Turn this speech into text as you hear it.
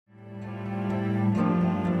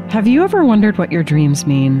Have you ever wondered what your dreams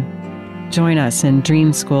mean? Join us in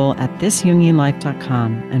Dream School at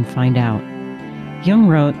thisjungianlife.com and find out. Jung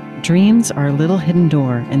wrote, "Dreams are a little hidden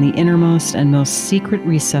door in the innermost and most secret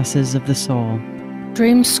recesses of the soul."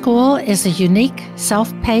 Dream School is a unique,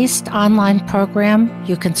 self-paced online program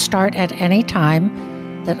you can start at any time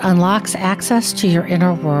that unlocks access to your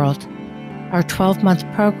inner world. Our 12-month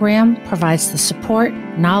program provides the support,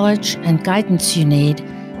 knowledge, and guidance you need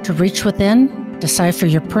to reach within, decipher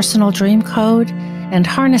your personal dream code, and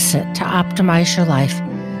harness it to optimize your life.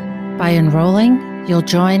 By enrolling, you'll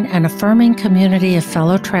join an affirming community of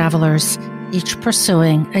fellow travelers, each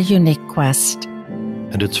pursuing a unique quest.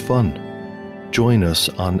 And it's fun. Join us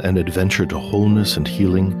on an adventure to wholeness and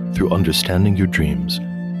healing through understanding your dreams.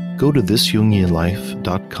 Go to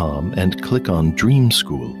thisjungianlife.com and click on Dream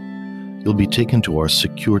School. You'll be taken to our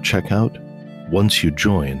secure checkout. Once you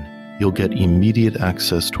join, you'll get immediate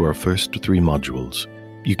access to our first 3 modules.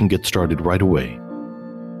 You can get started right away.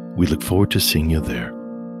 We look forward to seeing you there.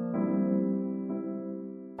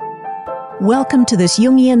 Welcome to This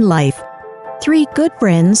Jungian Life. 3 good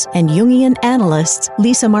friends and Jungian analysts,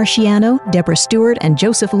 Lisa Marciano, Deborah Stewart, and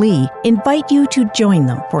Joseph Lee, invite you to join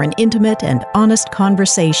them for an intimate and honest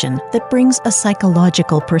conversation that brings a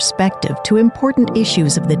psychological perspective to important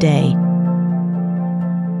issues of the day.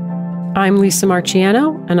 I'm Lisa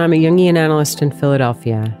Marciano, and I'm a Jungian analyst in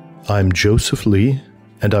Philadelphia. I'm Joseph Lee,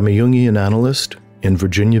 and I'm a Jungian analyst in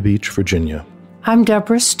Virginia Beach, Virginia. I'm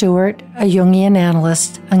Deborah Stewart, a Jungian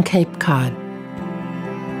analyst on Cape Cod.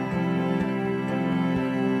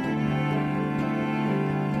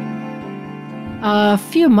 A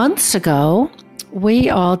few months ago, we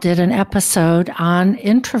all did an episode on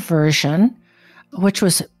introversion, which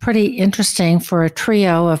was pretty interesting for a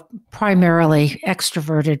trio of primarily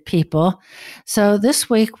extroverted people. So this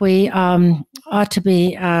week we ought to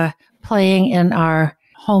be playing in our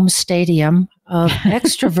home stadium of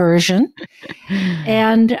extraversion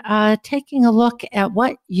and taking a look at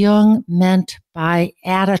what Jung meant by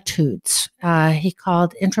attitudes. He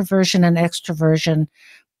called introversion and extroversion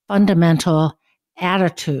fundamental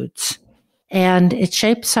attitudes. And it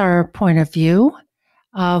shapes our point of view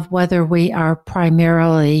of whether we are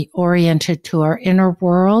primarily oriented to our inner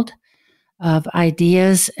world of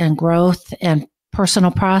ideas and growth and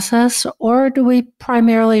personal process, or do we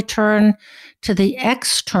primarily turn to the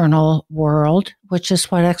external world, which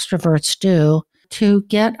is what extroverts do, to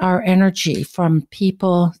get our energy from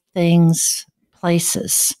people, things,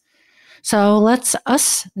 places. So let's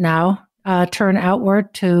us now turn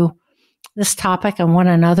outward to this topic and one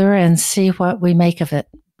another and see what we make of it.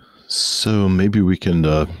 So maybe we can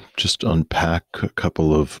just unpack a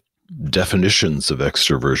couple of definitions of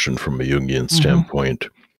extroversion from a Jungian standpoint.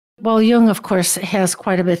 Well, Jung, of course, has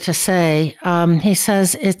quite a bit to say. He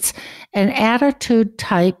says it's an attitude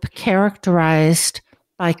type characterized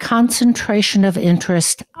by concentration of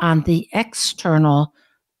interest on the external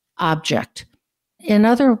object. In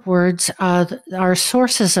other words, our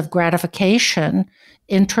sources of gratification,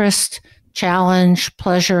 interest, challenge,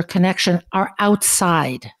 pleasure, connection are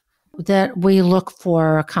outside. That we look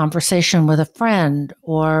for a conversation with a friend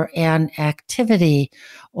or an activity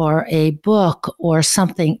or a book or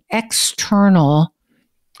something external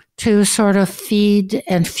to sort of feed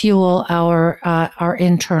and fuel our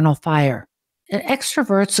internal fire. And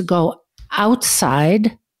extroverts go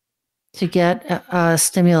outside to get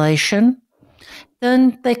stimulation.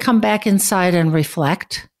 Then they come back inside and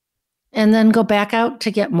reflect, and then go back out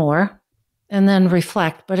to get more, and then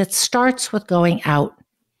reflect. But it starts with going out.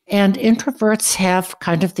 And introverts have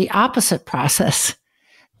kind of the opposite process.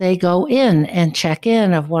 They go in and check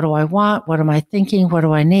in of what do I want? What am I thinking? What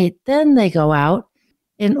do I need? Then they go out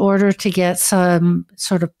in order to get some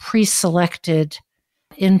sort of pre-selected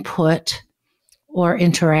input or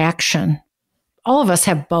interaction. All of us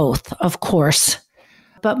have both, of course.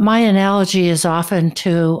 But my analogy is often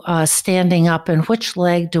to standing up and which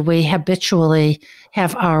leg do we habitually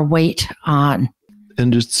have our weight on?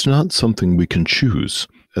 And it's not something we can choose.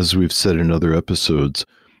 As we've said in other episodes,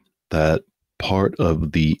 that part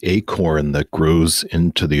of the acorn that grows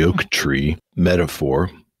into the oak tree metaphor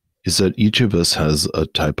is that each of us has a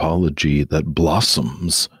typology that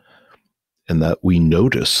blossoms and that we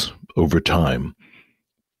notice over time,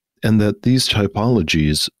 and that these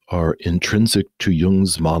typologies are intrinsic to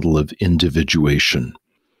Jung's model of individuation.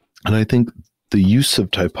 And I think the use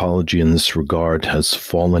of typology in this regard has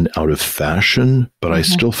fallen out of fashion, but I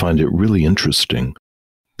still find it really interesting.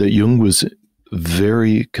 That Jung was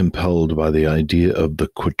very compelled by the idea of the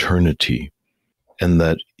quaternity, and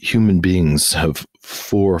that human beings have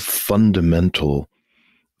 4 fundamental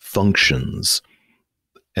functions,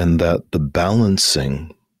 and that the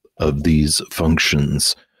balancing of these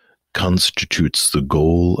functions constitutes the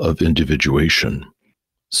goal of individuation.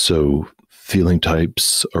 So feeling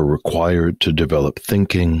types are required to develop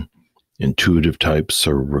thinking, intuitive types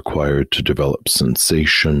are required to develop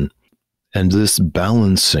sensation, and this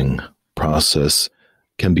balancing process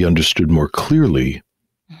can be understood more clearly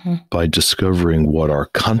by discovering what our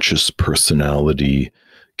conscious personality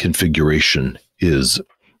configuration is.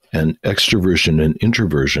 And extraversion and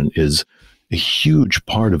introversion is a huge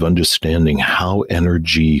part of understanding how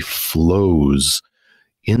energy flows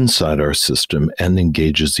inside our system and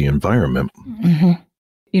engages the environment.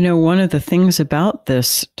 You know, one of the things about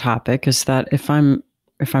this topic is that if I'm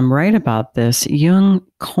right about this, Jung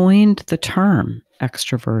coined the term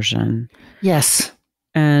extraversion. Yes.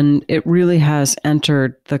 And it really has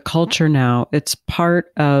entered the culture now. It's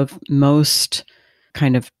part of most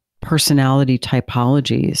kind of personality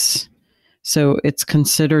typologies. So it's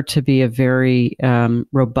considered to be a very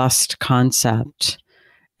robust concept.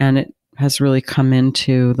 And it has really come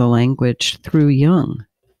into the language through Jung.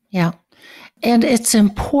 Yeah. And it's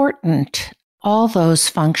important, all those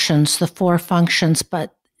functions, the 4 functions,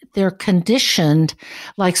 but they're conditioned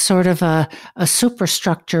like sort of a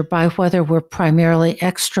superstructure by whether we're primarily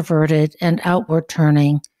extroverted and outward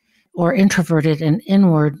turning or introverted and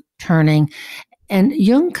inward turning. And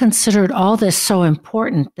Jung considered all this so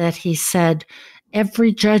important that he said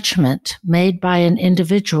every judgment made by an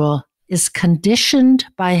individual is conditioned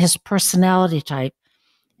by his personality type,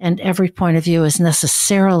 and every point of view is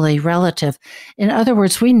necessarily relative. In other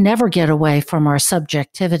words, we never get away from our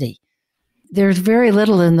subjectivity. There's very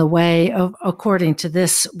little in the way of, according to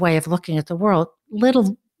this way of looking at the world,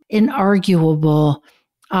 little inarguable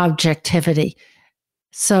objectivity.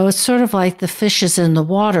 So it's sort of like the fish is in the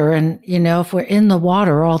water. And, you know, if we're in the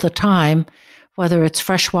water all the time, whether it's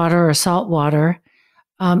fresh water or salt water,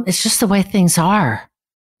 it's just the way things are.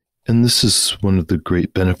 And this is one of the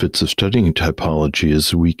great benefits of studying typology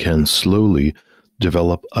is we can slowly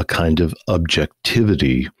develop a kind of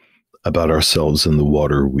objectivity about ourselves in the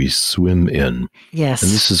water we swim in. Yes.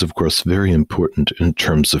 And this is, of course, very important in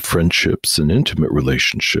terms of friendships and intimate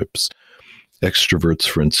relationships. Extroverts,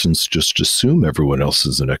 for instance, just assume everyone else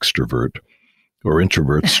is an extrovert, or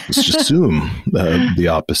introverts just assume the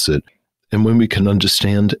opposite. And when we can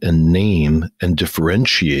understand and name and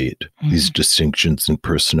differentiate these distinctions in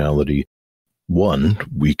personality, 1,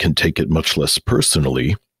 we can take it much less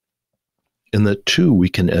personally, and that 2, we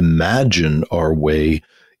can imagine our way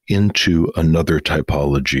into another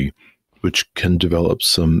typology, which can develop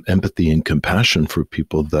some empathy and compassion for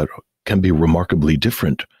people that can be remarkably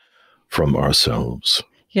different from ourselves.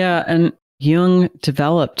 Yeah, and Jung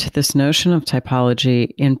developed this notion of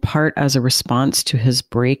typology in part as a response to his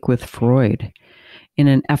break with Freud in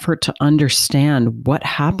an effort to understand what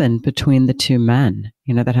happened between the 2 men,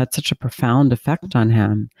 you know, that had such a profound effect on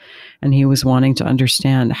him. And he was wanting to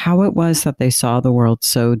understand how it was that they saw the world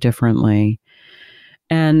so differently.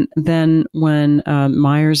 And then when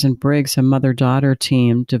Myers and Briggs, a mother-daughter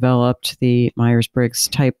team, developed the Myers-Briggs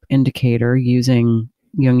type indicator using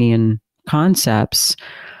Jungian concepts,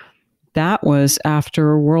 that was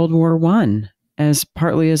after World War I, as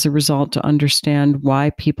partly as a result to understand why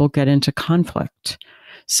people get into conflict.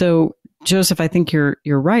 So, Joseph, I think you're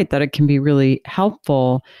right that it can be really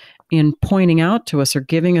helpful in pointing out to us or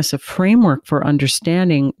giving us a framework for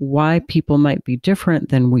understanding why people might be different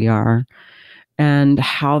than we are and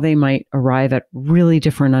how they might arrive at really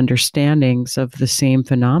different understandings of the same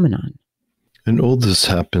phenomenon. And all this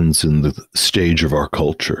happens in the stage of our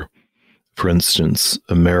culture. For instance,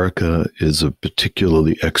 America is a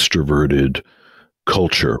particularly extroverted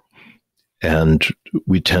culture, and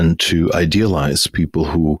we tend to idealize people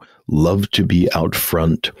who love to be out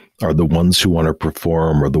front, are the ones who want to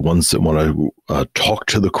perform, or the ones that want to talk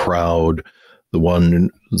to the crowd, the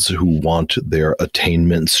ones who want their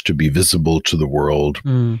attainments to be visible to the world,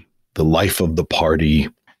 the life of the party,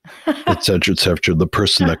 et cetera, the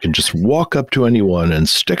person that can just walk up to anyone and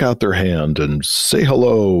stick out their hand and say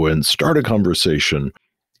hello and start a conversation.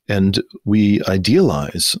 And we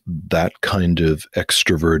idealize that kind of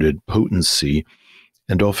extroverted potency,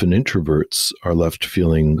 and often introverts are left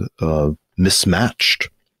feeling mismatched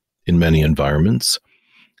in many environments.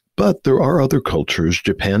 But there are other cultures,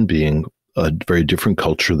 Japan being a very different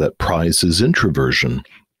culture that prizes introversion.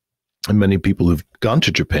 And many people who've gone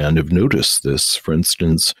to Japan have noticed this. For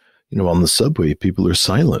instance, you know, on the subway, people are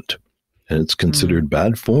silent, and it's considered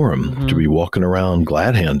bad form to be walking around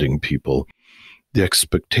glad-handing people. The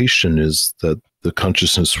expectation is that the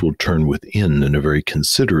consciousness will turn within in a very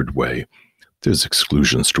considered way. There's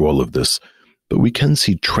exclusions to all of this, but we can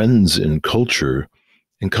see trends in culture,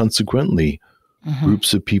 and consequently,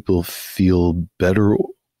 groups of people feel better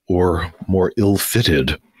or more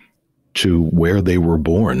ill-fitted to where they were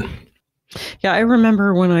born. Yeah, I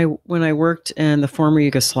remember when I worked in the former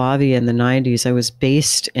Yugoslavia in the 90s, I was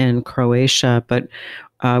based in Croatia, but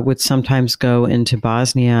would sometimes go into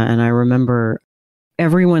Bosnia. And I remember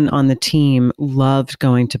everyone on the team loved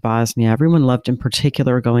going to Bosnia. Everyone loved in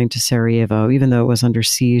particular going to Sarajevo, even though it was under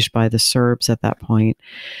siege by the Serbs at that point.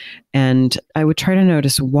 And I would try to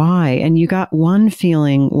notice why. And you got one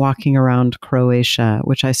feeling walking around Croatia,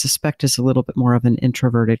 which I suspect is a little bit more of an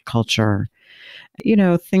introverted culture. You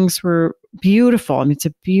know, things were beautiful. I mean, it's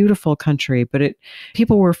a beautiful country, but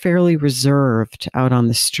people were fairly reserved out on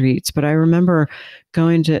the streets. But I remember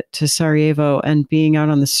going to Sarajevo and being out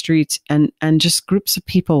on the streets and just groups of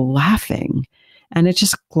people laughing. And it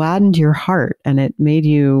just gladdened your heart. And it made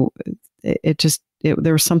you,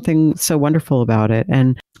 there was something so wonderful about it.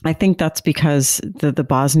 And I think that's because the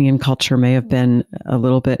Bosnian culture may have been a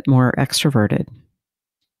little bit more extroverted.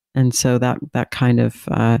 And so that kind of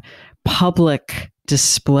public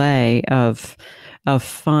display of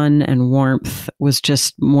fun and warmth was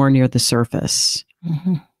just more near the surface.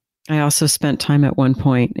 Mm-hmm. I also spent time at one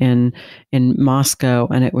point in Moscow,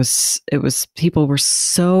 and it was people were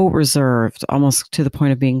so reserved, almost to the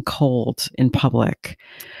point of being cold in public.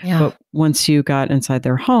 Yeah. But once you got inside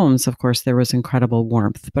their homes, of course, there was incredible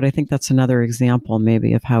warmth. But I think that's another example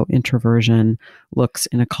maybe of how introversion looks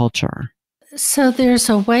in a culture. So there's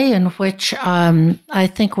a way in which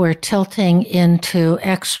I think we're tilting into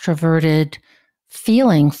extroverted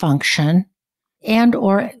feeling function and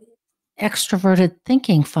or extroverted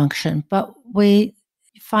thinking function, but we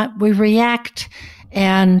react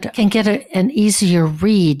and can get an easier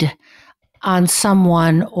read on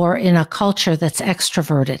someone or in a culture that's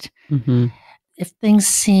extroverted. Mm-hmm. If things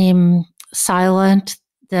seem silent,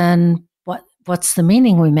 then what's the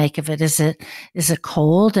meaning we make of it? Is it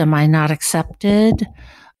cold? Am I not accepted?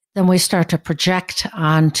 Then we start to project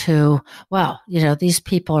onto, well, these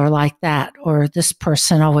people are like that, or this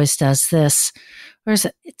person always does this. Whereas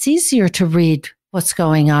it's easier to read what's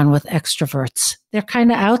going on with extroverts. They're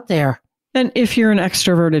kind of out there. And if you're an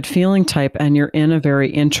extroverted feeling type and you're in a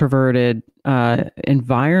very introverted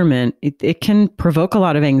environment, it can provoke a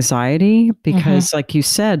lot of anxiety because, mm-hmm. like you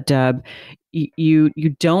said, Deb, you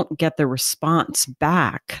don't get the response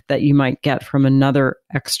back that you might get from another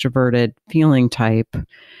extroverted feeling type.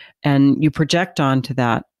 And you project onto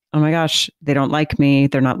that, oh my gosh, they don't like me,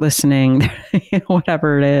 they're not listening,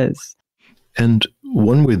 whatever it is. And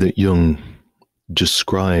one way that Jung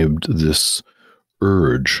described this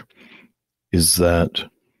urge is that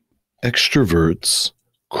extroverts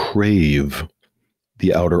crave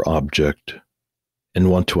the outer object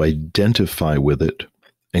and want to identify with it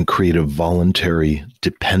and create a voluntary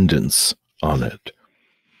dependence on it.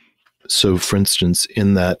 So, for instance,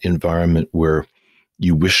 in that environment where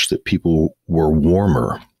you wish that people were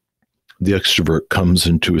warmer, the extrovert comes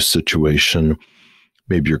into a situation,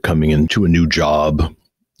 maybe you're coming into a new job,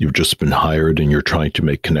 you've just been hired and you're trying to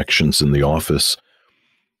make connections in the office.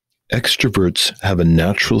 Extroverts have a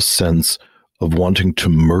natural sense of wanting to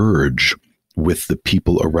merge with the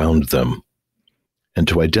people around them and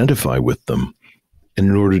to identify with them. And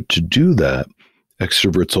in order to do that,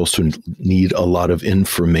 extroverts also need a lot of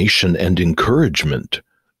information and encouragement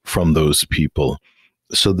from those people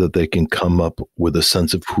so that they can come up with a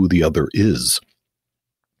sense of who the other is.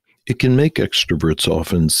 It can make extroverts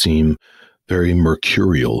often seem very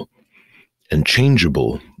mercurial and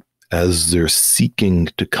changeable as they're seeking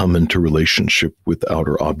to come into relationship with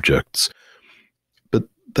outer objects. But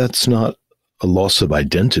that's not a loss of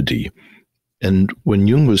identity. And when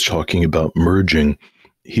Jung was talking about merging,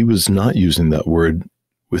 he was not using that word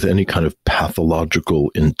with any kind of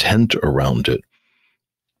pathological intent around it.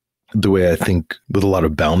 The way I think with a lot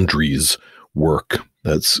of boundaries work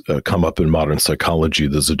that's come up in modern psychology,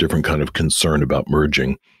 there's a different kind of concern about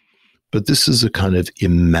merging. But this is a kind of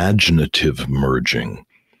imaginative merging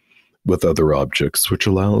with other objects, which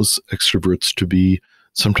allows extroverts to be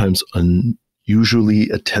sometimes unusually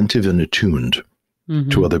attentive and attuned mm-hmm.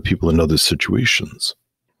 to other people in other situations.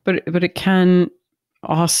 But it can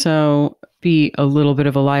also be a little bit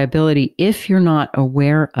of a liability if you're not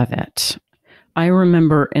aware of it. I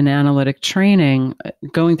remember in analytic training,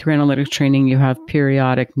 going through analytic training, you have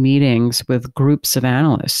periodic meetings with groups of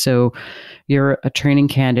analysts. So you're a training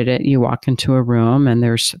candidate, you walk into a room and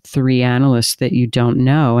there's 3 analysts that you don't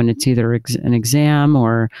know, and it's either an exam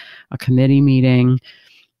or a committee meeting.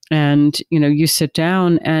 And, you sit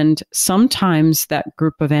down and sometimes that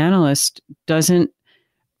group of analysts doesn't,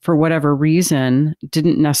 for whatever reason,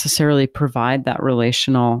 didn't necessarily provide that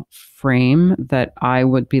relational frame that I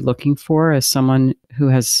would be looking for as someone who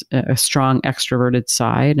has a strong extroverted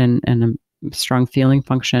side and a strong feeling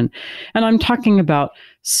function. And I'm talking about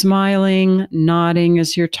smiling, nodding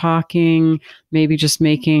as you're talking, maybe just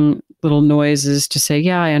making little noises to say,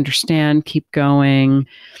 yeah, I understand, keep going.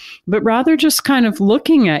 But rather just kind of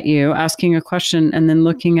looking at you, asking a question, and then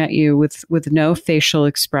looking at you with no facial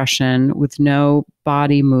expression, with no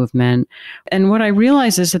body movement. And what I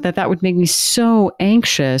realized is that would make me so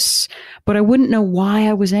anxious, but I wouldn't know why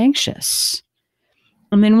I was anxious.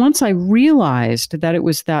 And then once I realized that it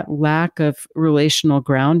was that lack of relational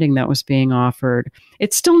grounding that was being offered,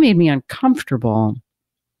 it still made me uncomfortable.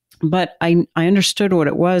 But I understood what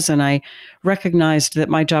it was, and I recognized that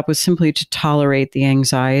my job was simply to tolerate the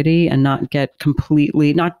anxiety and not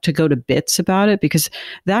to go to bits about it, because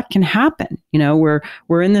that can happen.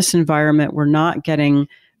 We're in this environment, we're not getting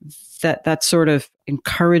that sort of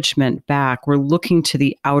encouragement back. We're looking to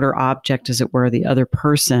the outer object, as it were, the other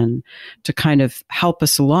person, to kind of help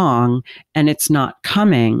us along, and it's not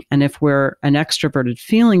coming. And if we're an extroverted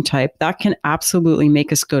feeling type, that can absolutely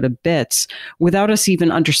make us go to bits without us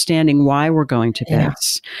even understanding why we're going to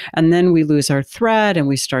bits. And then we lose our thread and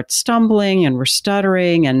we start stumbling and we're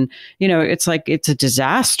stuttering, and it's like it's a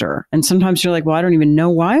disaster. And sometimes you're like, well, I don't even know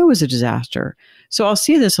why it was a disaster. So I'll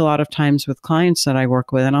see this a lot of times with clients that I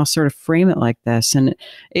work with, and I'll sort of frame it like this. And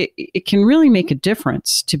it can really make a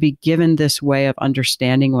difference to be given this way of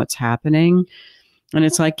understanding what's happening. And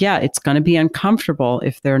it's like, yeah, it's going to be uncomfortable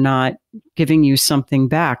if they're not giving you something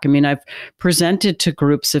back. I mean, I've presented to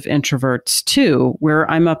groups of introverts too,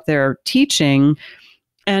 where I'm up there teaching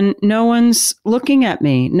and no one's looking at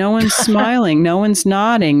me. No one's smiling. No one's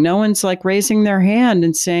nodding. No one's like raising their hand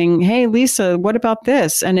and saying, hey, Lisa, what about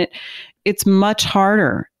this? And it's much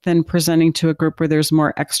harder than presenting to a group where there's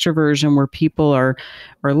more extroversion, where people are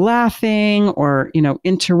laughing or,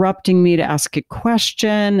 interrupting me to ask a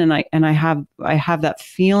question. And I have that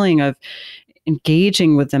feeling of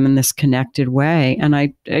engaging with them in this connected way. And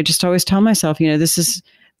I just always tell myself, this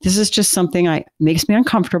is just something makes me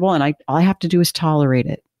uncomfortable, and all I have to do is tolerate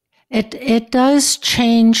it. It does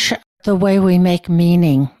change the way we make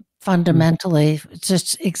meaning. Fundamentally, it's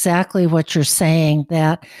just exactly what you're saying,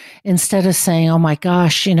 that instead of saying, oh my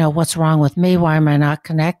gosh, what's wrong with me? Why am I not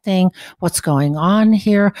connecting? What's going on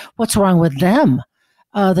here? What's wrong with them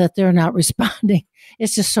that they're not responding?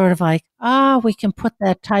 It's just sort of like, we can put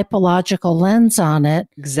that typological lens on it.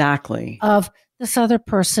 Exactly. Of this other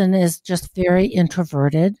person is just very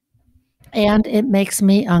introverted, and it makes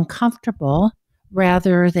me uncomfortable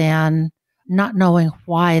rather than not knowing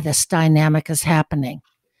why this dynamic is happening.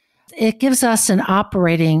 It gives us an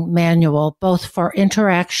operating manual, both for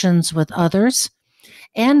interactions with others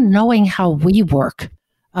and knowing how we work.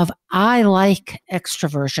 I like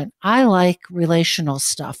extroversion. I like relational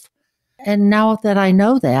stuff. And now that I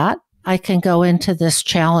know that, I can go into this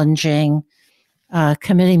challenging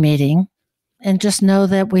committee meeting and just know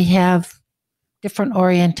that we have different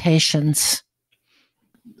orientations.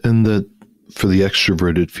 And that for the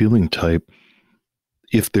extroverted feeling type,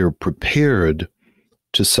 if they're prepared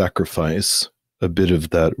to sacrifice a bit of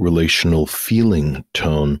that relational feeling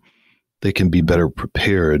tone, they can be better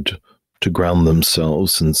prepared to ground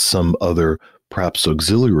themselves in some other, perhaps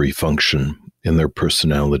auxiliary function in their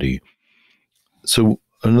personality. So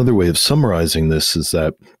another way of summarizing this is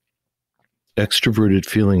that extroverted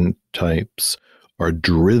feeling types are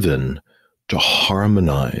driven to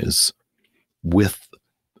harmonize with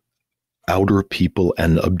outer people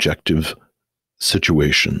and objective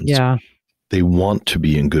situations. Yeah. They want to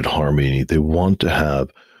be in good harmony. They want to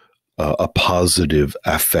have a positive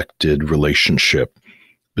affected relationship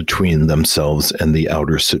between themselves and the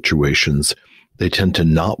outer situations. They tend to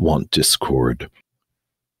not want discord.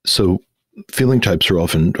 So feeling types are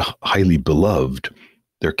often highly beloved.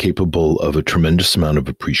 They're capable of a tremendous amount of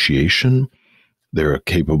appreciation. They're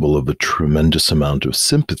capable of a tremendous amount of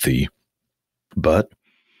sympathy. But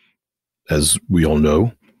as we all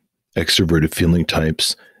know, extroverted feeling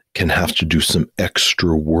types can have to do some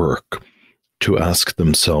extra work to ask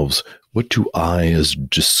themselves, what do I as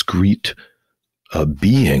discrete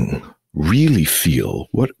being really feel?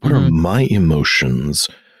 What are my emotions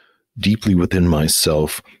deeply within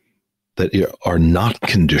myself that are not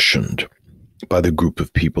conditioned by the group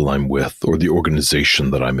of people I'm with or the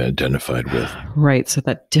organization that I'm identified with? Right. So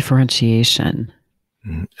that differentiation.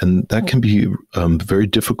 And that can be very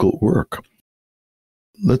difficult work.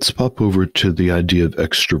 Let's pop over to the idea of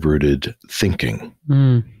extroverted thinking.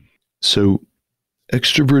 So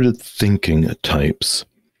extroverted thinking types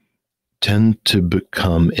tend to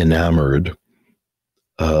become enamored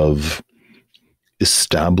of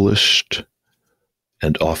established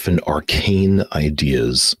and often arcane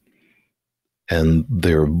ideas. And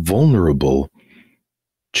they're vulnerable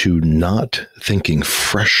to not thinking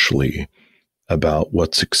freshly about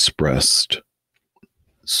what's expressed.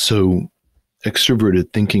 So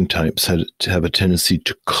extroverted thinking types have a tendency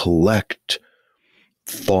to collect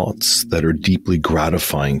thoughts that are deeply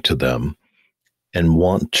gratifying to them and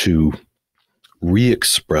want to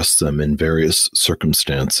re-express them in various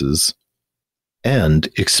circumstances and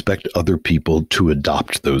expect other people to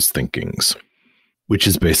adopt those thinkings, which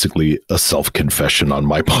is basically a self-confession on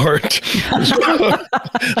my part.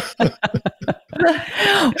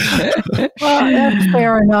 Well, that's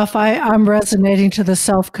fair enough. I'm resonating to the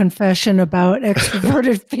self-confession about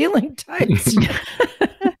extroverted feeling types.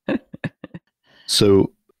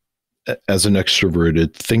 So as an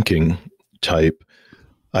extroverted thinking type,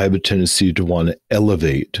 I have a tendency to want to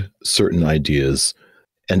elevate certain ideas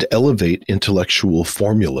and elevate intellectual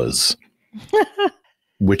formulas,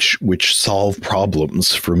 which solve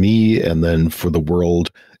problems for me and then for the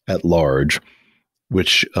world at large,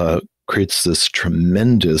 which creates this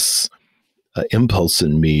tremendous impulse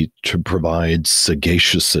in me to provide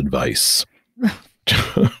sagacious advice.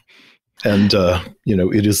 And,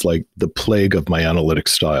 it is like the plague of my analytic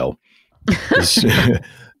style.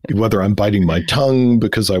 Whether I'm biting my tongue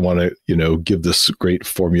because I want to, give this great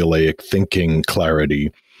formulaic thinking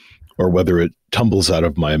clarity, or whether it tumbles out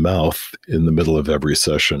of my mouth in the middle of every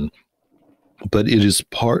session. But it is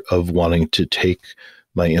part of wanting to take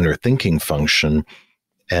my inner thinking function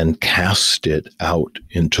and cast it out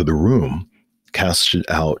into the room, cast it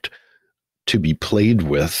out to be played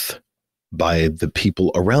with by the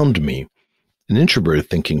people around me. An introverted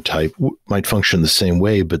thinking type might function the same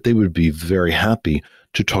way, but they would be very happy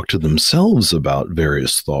to talk to themselves about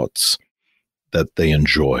various thoughts that they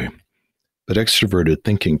enjoy. But extroverted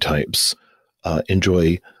thinking types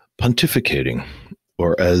enjoy pontificating,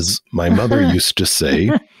 or as my mother used to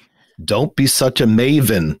say, don't be such a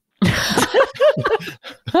maven.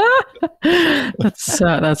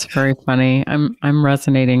 That's very funny. I'm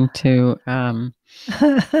resonating to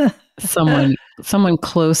someone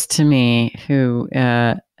close to me who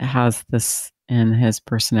has this in his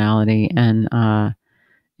personality, and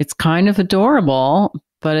it's kind of adorable,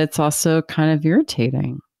 but it's also kind of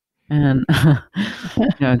irritating. And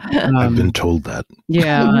I've been told that.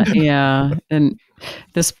 Yeah. And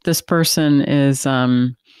this person is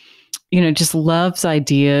just loves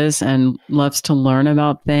ideas and loves to learn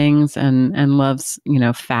about things and loves,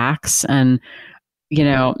 facts, and,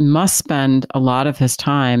 must spend a lot of his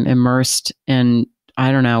time immersed in, I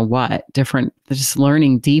don't know what, just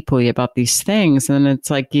learning deeply about these things. And it's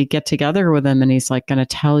like you get together with him and he's like going to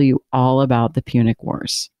tell you all about the Punic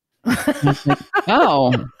Wars. Like,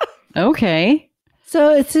 oh, okay.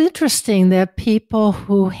 So it's interesting that people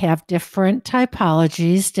who have different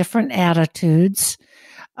typologies, different attitudes,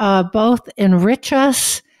 both enrich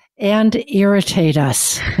us and irritate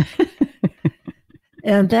us.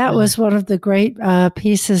 And that was one of the great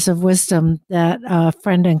pieces of wisdom that a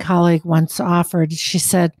friend and colleague once offered. She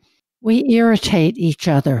said, we irritate each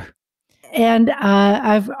other. And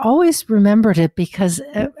I've always remembered it because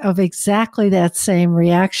of exactly that same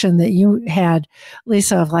reaction that you had,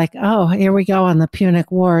 Lisa, of like, oh, here we go on the Punic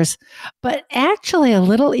Wars. But actually a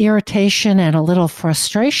little irritation and a little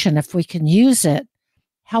frustration, if we can use it,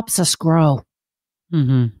 helps us grow.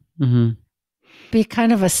 Mm-hmm. Mm-hmm. Be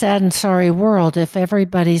kind of a sad and sorry world if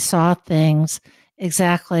everybody saw things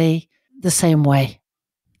exactly the same way,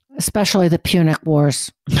 especially the Punic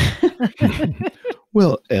Wars.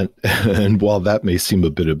 Well, and while that may seem a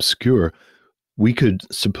bit obscure, we could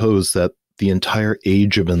suppose that the entire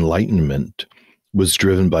age of enlightenment was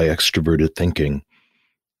driven by extroverted thinking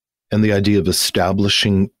and the idea of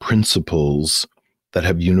establishing principles that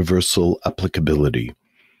have universal applicability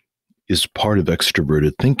is part of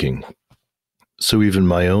extroverted thinking. So even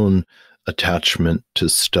my own attachment to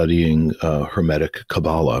studying Hermetic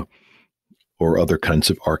Kabbalah or other kinds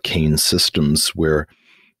of arcane systems where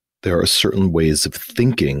there are certain ways of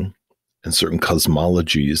thinking and certain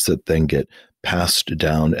cosmologies that then get passed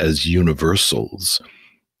down as universals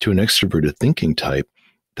to an extroverted thinking type,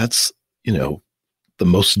 that's, the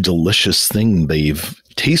most delicious thing they've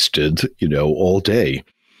tasted, all day.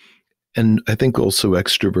 And I think also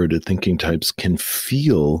extroverted thinking types can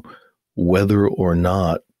feel whether or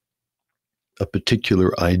not a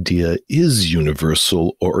particular idea is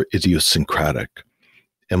universal or idiosyncratic,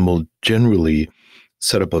 and will generally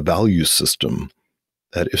set up a value system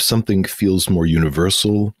that if something feels more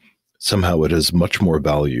universal, somehow it has much more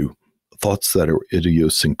value. Thoughts that are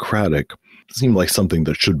idiosyncratic seem like something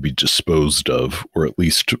that should be disposed of, or at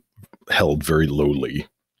least held very lowly.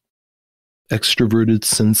 extroverted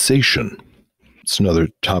sensation. It's another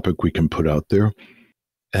topic we can put out there.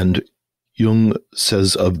 And Jung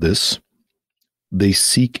says of this, they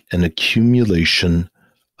seek an accumulation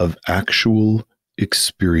of actual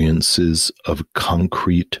experiences of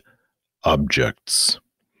concrete objects.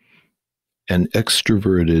 And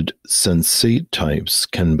extroverted sensate types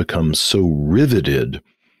can become so riveted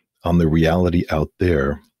on the reality out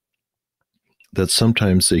there that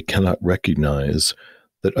sometimes they cannot recognize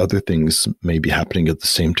that other things may be happening at the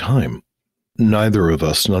same time. None of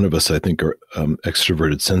us, I think, are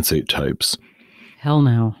extroverted sensate types. Hell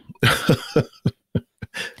no.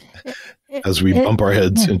 As we bump our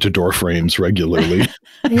heads into door frames regularly.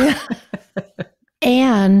 Yeah.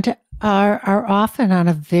 And are often on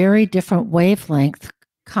a very different wavelength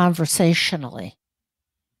conversationally.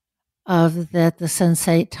 Of that the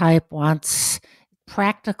sensate type wants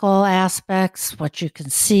practical aspects, what you can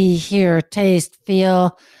see, hear, taste,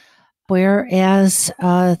 feel, whereas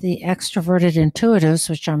the extroverted intuitives,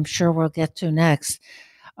 which I'm sure we'll get to next,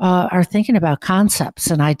 are thinking about concepts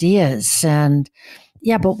and ideas. And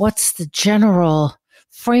yeah, but what's the general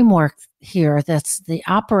framework here? That's the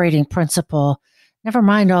operating principle. Never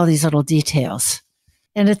mind all these little details.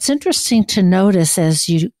 And it's interesting to notice as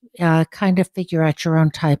you kind of figure out your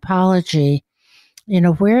own typology,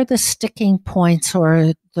 where the sticking points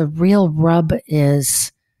or the real rub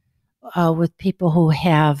is with people who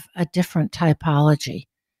have a different typology.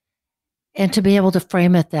 And to be able to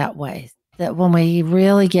frame it that way, that when we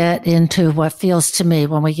really get into what feels to me,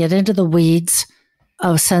 when we get into the weeds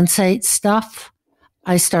of sensate stuff,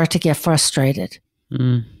 I start to get frustrated.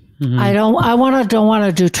 Mm-hmm. I don't want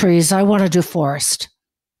to do trees. I want to do forest.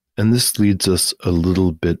 And this leads us a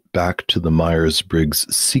little bit back to the Myers-Briggs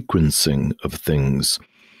sequencing of things,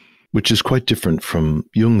 which is quite different from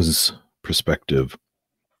Jung's perspective.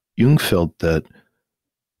 Jung felt that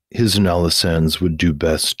his analysans would do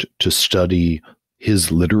best to study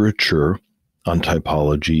his literature on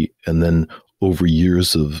typology and then over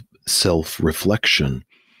years of self-reflection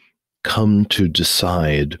come to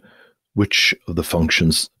decide which of the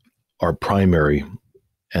functions are primary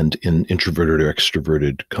and in introverted or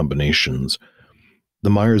extroverted combinations. The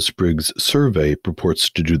Myers-Briggs survey purports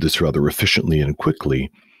to do this rather efficiently and quickly,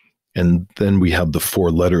 and then we have the 4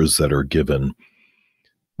 letters that are given,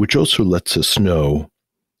 which also lets us know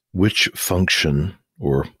which function,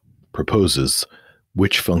 or proposes,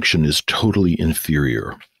 which function is totally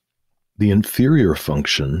inferior. The inferior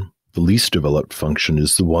function, the least developed function,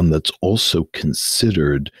 is the one that's also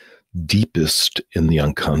considered deepest in the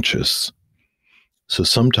unconscious. So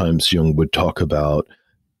sometimes Jung would talk about,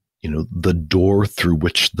 the door through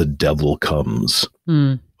which the devil comes,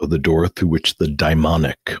 or the door through which the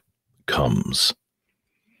daimonic comes.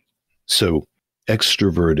 So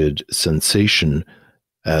extroverted sensation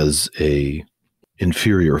as a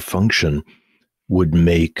inferior function would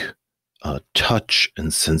make touch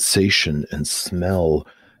and sensation and smell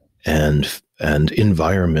and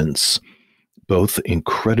environments both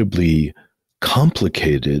incredibly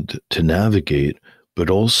complicated to navigate, but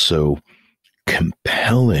also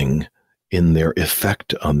compelling in their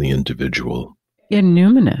effect on the individual. And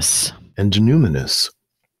numinous.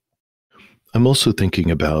 I'm also thinking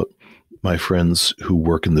about my friends who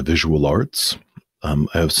work in the visual arts. I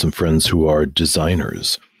have some friends who are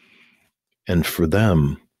designers. And for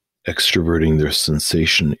them, extroverting their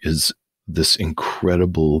sensation is this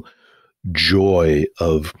incredible joy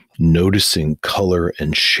of noticing color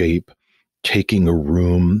and shape, taking a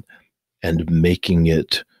room and making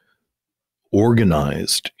it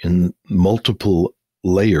organized in multiple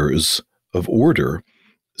layers of order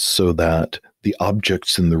so that the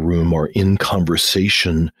objects in the room are in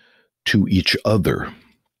conversation to each other.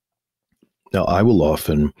 Now, I will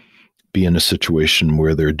often be in a situation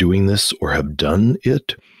where they're doing this or have done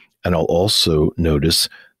it, and I'll also notice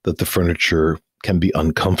that the furniture can be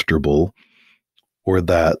uncomfortable or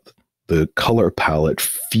that the color palette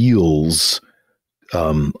feels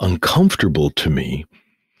uncomfortable to me,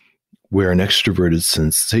 where an extroverted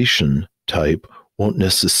sensation type won't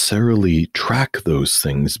necessarily track those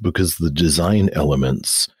things because the design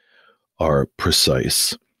elements are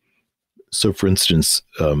precise. So, for instance,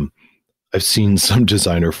 I've seen some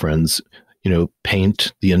designer friends,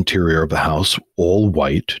 paint the interior of a house all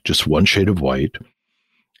white, just one shade of white,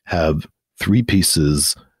 have 3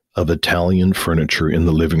 pieces of Italian furniture in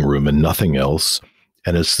the living room and nothing else.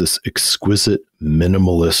 And it's this exquisite,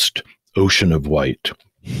 minimalist ocean of white.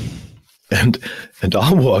 And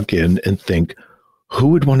I'll walk in and think, who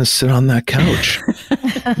would want to sit on that couch?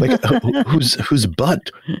 Like, whose butt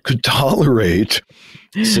could tolerate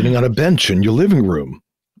sitting on a bench in your living room,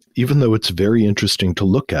 even though it's very interesting to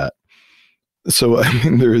look at. So, I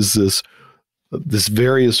mean, there is this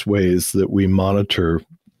various ways that we monitor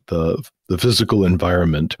the physical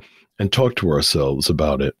environment and talk to ourselves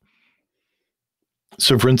about it.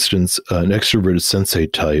 So, for instance, an extroverted sensei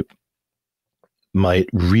type might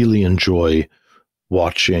really enjoy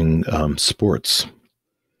watching sports,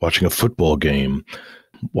 watching a football game,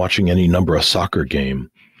 watching any number of soccer game.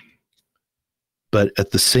 But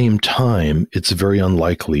at the same time, it's very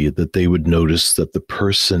unlikely that they would notice that the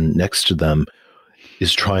person next to them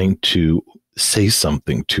is trying to say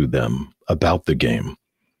something to them about the game,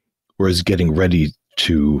 or is getting ready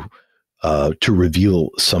to reveal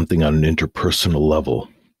something on an interpersonal level.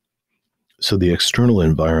 So the external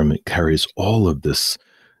environment carries all of this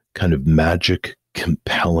kind of magic,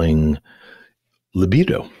 compelling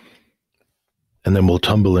libido. And then we'll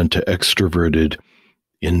tumble into extroverted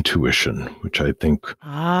intuition, which I think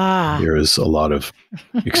there is a lot of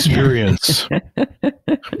experience.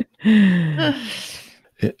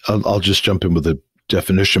 I'll just jump in with a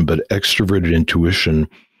definition, but extroverted intuition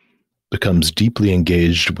becomes deeply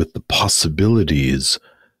engaged with the possibilities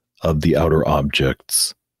of the outer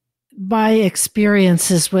objects. My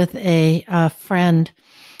experiences with a friend,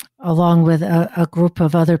 along with a group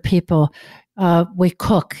of other people, we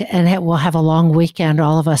cook and we'll have a long weekend,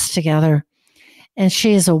 all of us together. And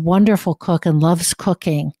she is a wonderful cook and loves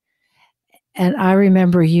cooking. And I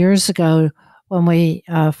remember years ago when we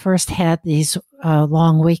first had these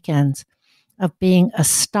long weekends of being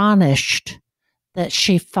astonished that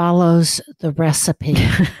she follows the recipe.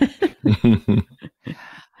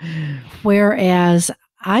 Whereas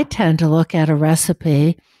I tend to look at a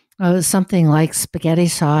recipe, something like spaghetti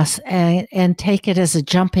sauce, and take it as a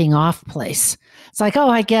jumping off place. It's like, oh,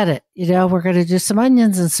 I get it. We're going to do some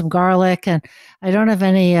onions and some garlic, and I don't have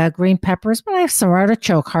any green peppers, but I have some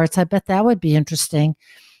artichoke hearts. I bet that would be interesting.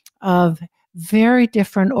 Of very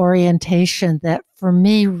different orientation that for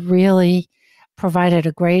me really provided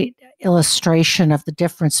a great illustration of the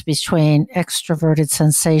difference between extroverted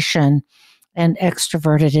sensation and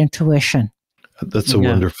extroverted intuition. That's a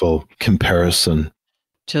wonderful comparison.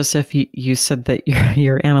 Joseph, you said that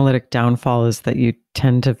your analytic downfall is that you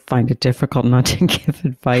tend to find it difficult not to give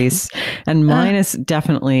advice. And mine is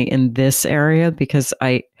definitely in this area, because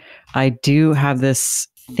I do have this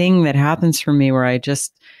thing that happens for me where I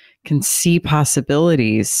just can see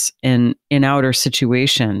possibilities in outer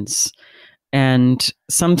situations. And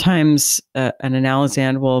sometimes an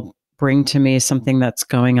Alexand will bring to me something that's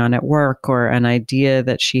going on at work, or an idea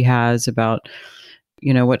that she has about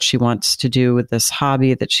what she wants to do with this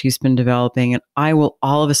hobby that she's been developing. And I will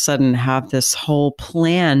all of a sudden have this whole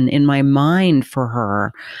plan in my mind for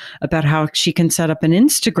her about how she can set up an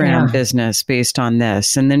Instagram business based on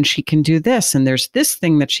this. And then she can do this. And there's this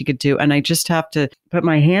thing that she could do. And I just have to put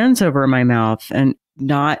my hands over my mouth and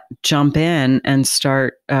not jump in and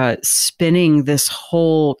start spinning this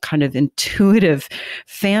whole kind of intuitive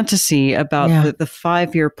fantasy about the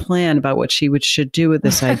 5-year plan about what she should do with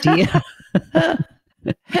this idea.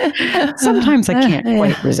 Sometimes I can't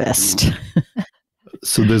quite resist.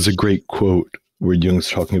 So there's a great quote where Jung's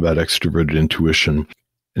talking about extroverted intuition.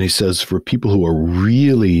 And he says, for people who are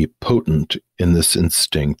really potent in this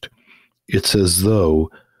instinct, it's as though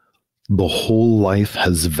the whole life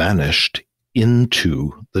has vanished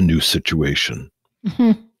into the new situation.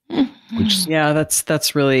 Which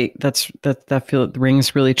that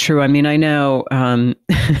rings really true. I mean, I know,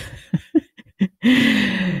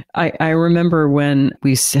 I remember when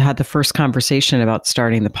we had the first conversation about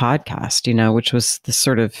starting the podcast, which was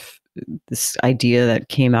this idea that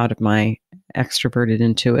came out of my extroverted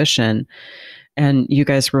intuition. And you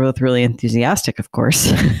guys were both really enthusiastic, of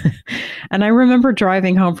course. And I remember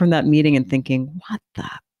driving home from that meeting and thinking, what the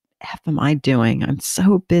F am I doing? I'm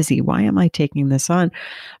so busy. Why am I taking this on?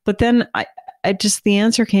 But then the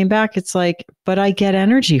answer came back. It's like, but I get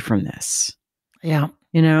energy from this. Yeah.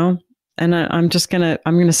 And I'm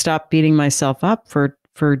going to stop beating myself up for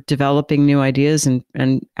developing new ideas and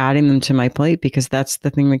adding them to my plate, because that's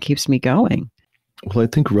the thing that keeps me going. Well, I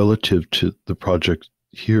think relative to the project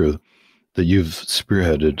here that you've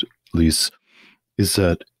spearheaded, Lise, is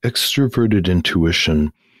that extroverted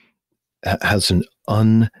intuition has an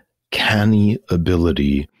uncanny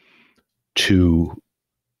ability to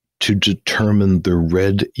determine the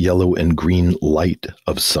red, yellow, and green light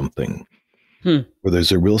of something. Where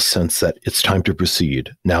there's a real sense that it's time to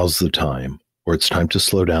proceed, now's the time, or it's time to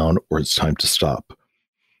slow down, or it's time to stop.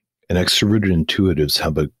 And extroverted intuitives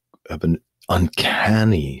have an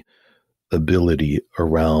uncanny ability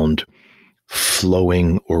around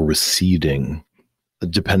flowing or receding,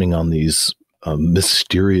 depending on these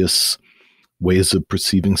mysterious ways of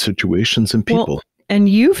perceiving situations and people. Well, And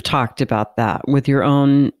you've talked about that with your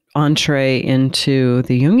own entree into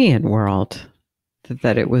the Jungian world,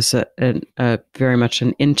 that it was a very much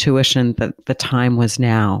an intuition that the time was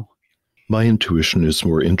now. My intuition is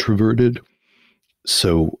more introverted.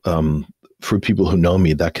 So for people who know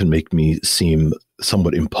me, that can make me seem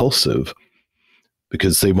somewhat impulsive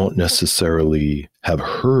because they won't necessarily have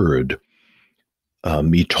heard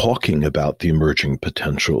me talking about the emerging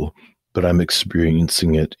potential, but I'm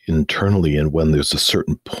experiencing it internally. And when there's a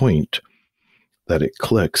certain point that it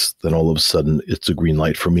clicks, then all of a sudden it's a green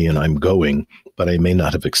light for me and I'm going, but I may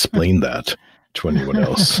not have explained that to anyone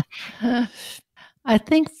else. I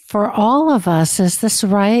think for all of us, is this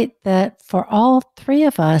right, that for all three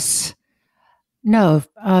of us, no,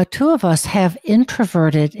 two of us have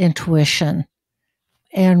introverted intuition.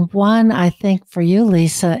 And one, I think for you,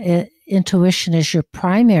 Lisa, intuition is your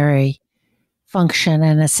primary function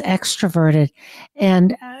and it's extroverted.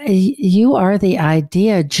 And you are the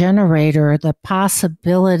idea generator, the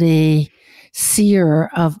possibility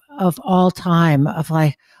seer of all time, of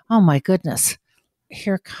like, oh my goodness,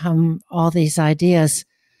 here come all these ideas.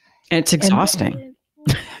 It's exhausting.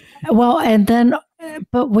 And then,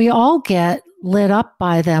 but we all get lit up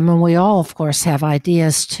by them, and we all, of course, have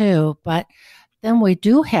ideas too. But then we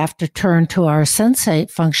do have to turn to our sensate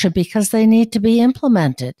function because they need to be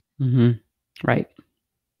implemented. Mm-hmm. Right.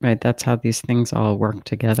 That's how these things all work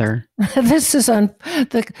together. This is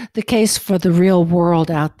the case for the real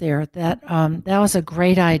world out there. That was a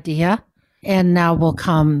great idea, and now will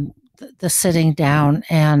come the sitting down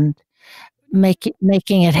and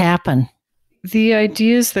making it happen. The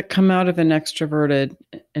ideas that come out of an extroverted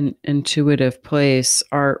and intuitive place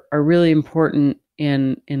are really important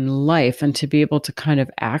in life, and to be able to kind of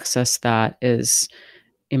access that is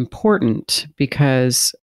important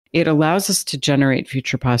because it allows us to generate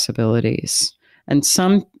future possibilities. And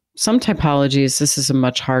some typologies, this is a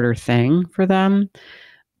much harder thing for them.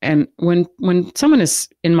 And when someone is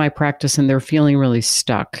in my practice and they're feeling really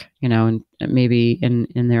stuck, and maybe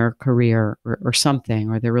in their career or something,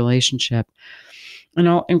 or their relationship, and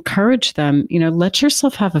I'll encourage them, let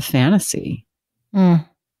yourself have a fantasy. I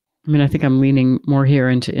mean, I think I'm leaning more here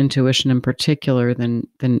into intuition in particular than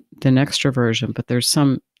extroversion, but there's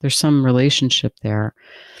some relationship there.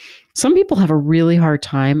 Some people have a really hard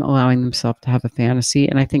time allowing themselves to have a fantasy,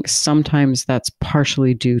 and I think sometimes that's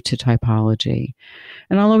partially due to typology.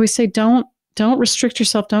 And I'll always say, don't restrict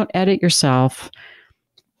yourself, don't edit yourself.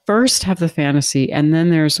 First have the fantasy, and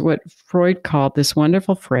then there's what Freud called this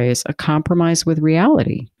wonderful phrase, a compromise with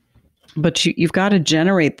reality. But you've got to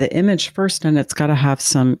generate the image first, and it's got to have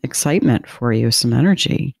some excitement for you, some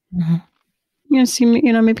energy.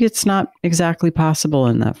 Mm-hmm. Maybe it's not exactly possible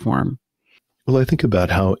in that form. Well, I think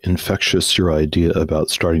about how infectious your idea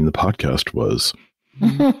about starting the podcast was.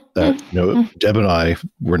 That, Deb and I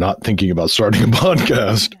were not thinking about starting a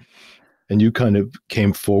podcast, and you kind of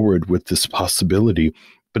came forward with this possibility,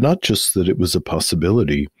 but not just that it was a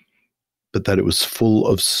possibility, but that it was full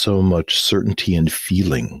of so much certainty and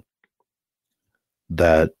feeling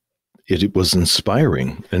that it was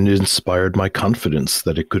inspiring, and it inspired my confidence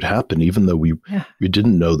that it could happen, even though we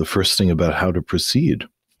didn't know the first thing about how to proceed.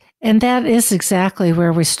 And that is exactly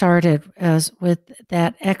where we started, as with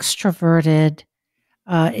that extroverted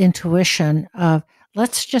intuition of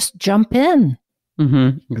let's just jump in.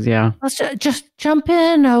 Mm-hmm. Yeah. Let's just jump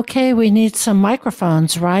in. Okay, we need some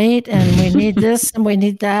microphones, right? And we need this and we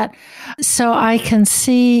need that. So I can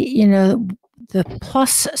see, the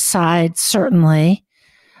plus side, certainly,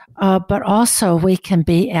 but also we can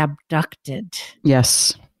be abducted.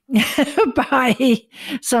 Yes. By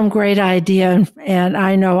some great idea. And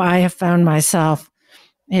I know I have found myself,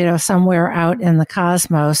 somewhere out in the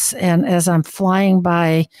cosmos. And as I'm flying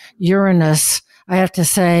by Uranus, I have to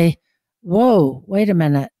say, whoa, wait a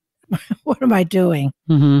minute. What am I doing?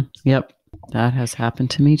 Mm-hmm. Yep. That has happened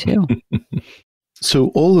to me too. So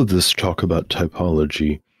all of this talk about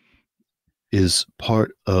typology is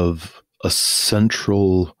part of a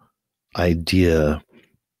central idea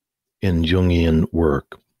in Jungian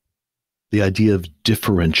work. The idea of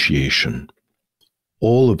differentiation.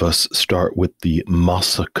 All of us start with the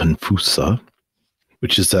massa confusa,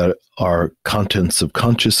 which is that our contents of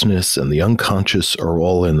consciousness and the unconscious are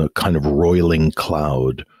all in a kind of roiling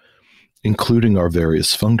cloud, including our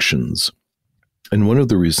various functions. And one of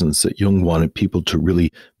the reasons that Jung wanted people to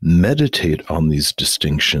really meditate on these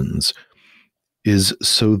distinctions is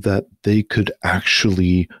so that they could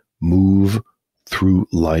actually move through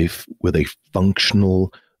life with a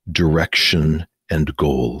functional direction and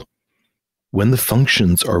goal. When the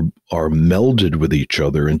functions are melded with each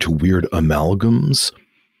other into weird amalgams,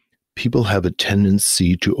 people have a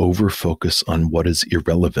tendency to overfocus on what is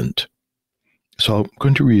irrelevant. So I'm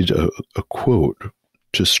going to read a quote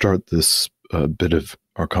to start this bit of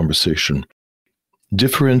our conversation.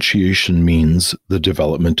 Differentiation means the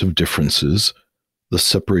development of differences, the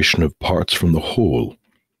separation of parts from the whole.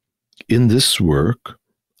 In this work,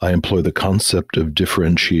 I employ the concept of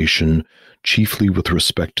differentiation chiefly with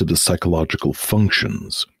respect to the psychological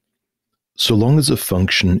functions. So long as a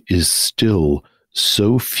function is still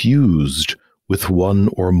so fused with one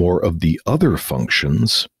or more of the other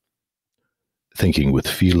functions, thinking with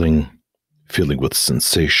feeling, feeling with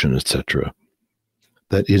sensation, etc.,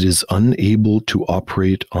 that it is unable to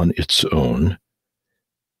operate on its own,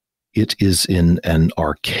 it is in an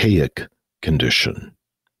archaic condition,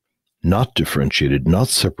 not differentiated, not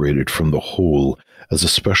separated from the whole as a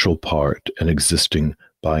special part and existing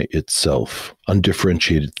by itself.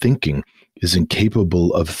 Undifferentiated thinking is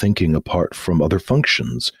incapable of thinking apart from other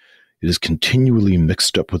functions. It is continually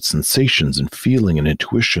mixed up with sensations and feeling and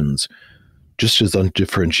intuitions, just as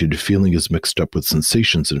undifferentiated feeling is mixed up with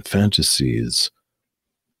sensations and fantasies.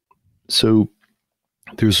 So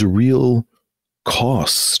there's a real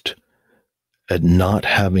cost at not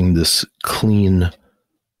having this clean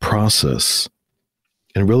process.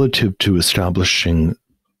 And relative to establishing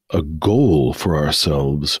a goal for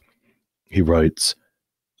ourselves, he writes,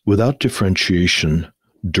 without differentiation,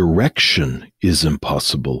 direction is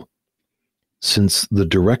impossible, since the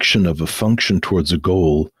direction of a function towards a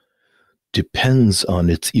goal depends on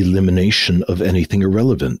its elimination of anything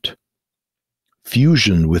irrelevant.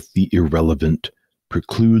 Fusion with the irrelevant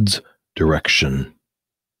precludes direction.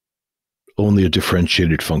 Only a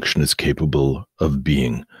differentiated function is capable of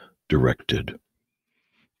being directed.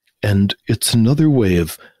 And it's another way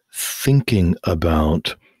of thinking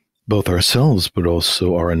about both ourselves, but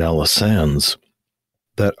also our analysans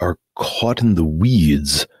that are caught in the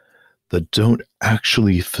weeds that don't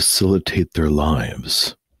actually facilitate their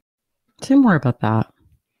lives. Say more about that.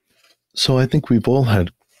 So I think we've all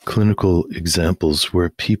had clinical examples where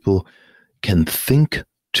people can think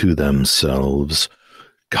to themselves,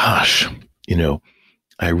 gosh,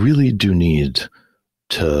 I really do need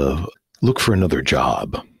to look for another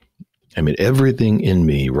job. I mean, everything in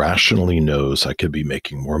me rationally knows I could be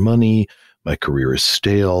making more money. My career is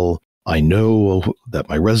stale. I know that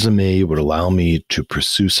my resume would allow me to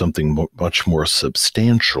pursue something much more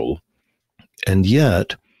substantial. And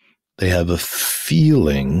yet they have a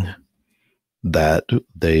feeling that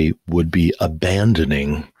they would be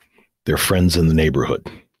abandoning their friends in the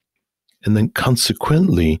neighborhood. And then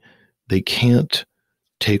consequently, they can't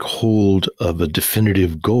take hold of a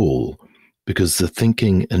definitive goal because the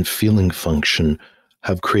thinking and feeling function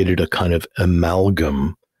have created a kind of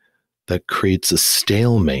amalgam that creates a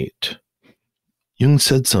stalemate. Jung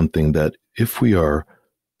said something that if we are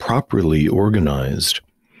properly organized,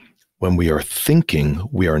 when we are thinking,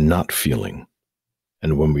 we are not feeling.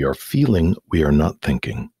 And when we are feeling, we are not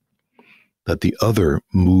thinking. That the other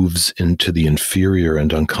moves into the inferior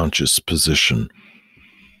and unconscious position.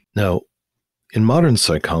 Now, in modern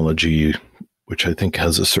psychology, which I think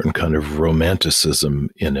has a certain kind of romanticism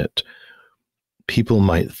in it, people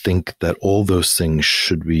might think that all those things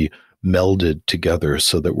should be melded together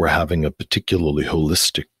so that we're having a particularly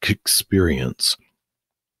holistic experience.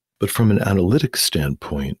 But from an analytic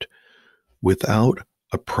standpoint, without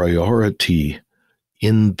a priority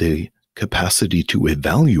in the capacity to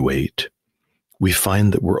evaluate, we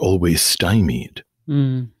find that we're always stymied.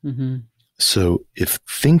 Mm-hmm. So if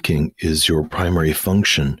thinking is your primary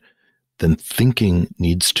function, then thinking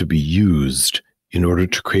needs to be used in order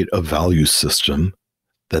to create a value system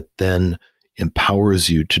that then empowers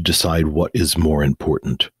you to decide what is more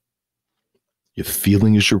important. If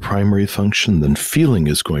feeling is your primary function, then feeling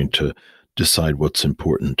is going to decide what's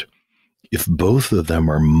important. If both of them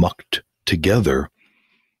are mucked together,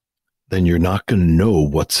 then you're not going to know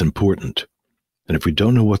what's important. And if we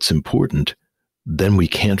don't know what's important, then we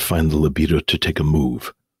can't find the libido to take a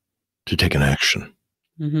move, to take an action.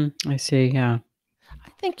 Mm-hmm. I see, yeah. I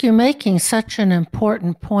think you're making such an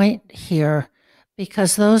important point here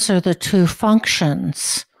because those are the two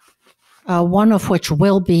functions, one of which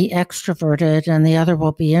will be extroverted and the other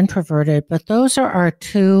will be introverted. But those are our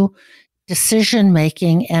two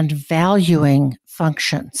decision-making and valuing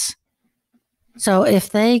functions. So if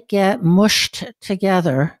they get mushed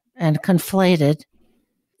together and conflated,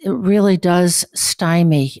 it really does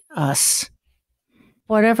stymie us.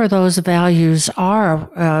 Whatever those values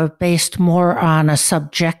are, based more on a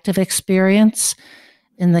subjective experience,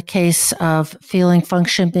 in the case of feeling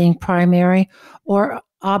function being primary, or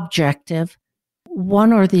objective,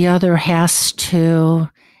 one or the other has to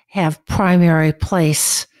have primary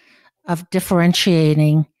place of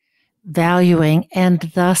differentiating, valuing, and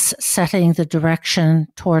thus setting the direction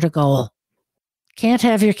toward a goal. Can't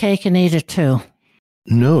have your cake and eat it too.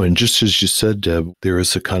 No, and just as you said, Deb, there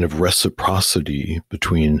is a kind of reciprocity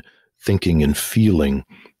between thinking and feeling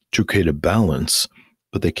to create a balance,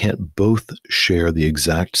 but they can't both share the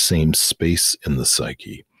exact same space in the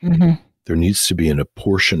psyche. Mm-hmm. There needs to be an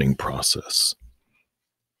apportioning process.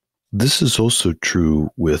 This is also true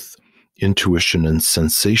with intuition and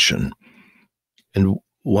sensation. And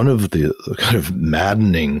one of the kind of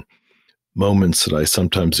maddening moments that I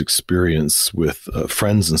sometimes experience with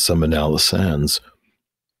friends and some analysans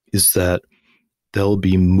is that they'll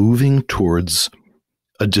be moving towards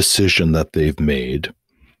a decision that they've made.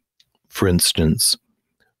 For instance,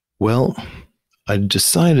 well, I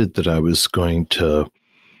decided that I was going to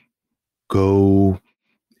go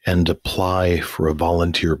and apply for a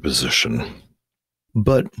volunteer position.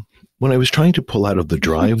 But when I was trying to pull out of the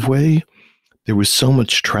driveway, there was so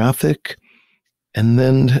much traffic, and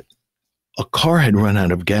then a car had run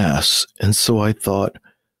out of gas. And so I thought,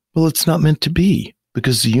 well, it's not meant to be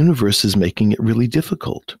because the universe is making it really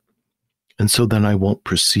difficult. And so then I won't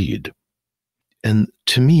proceed. And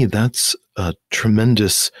to me, that's a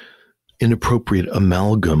tremendous inappropriate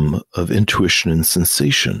amalgam of intuition and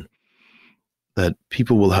sensation, that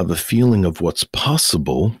people will have a feeling of what's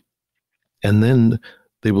possible, and then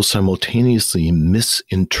they will simultaneously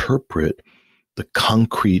misinterpret the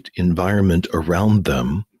concrete environment around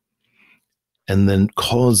them, and then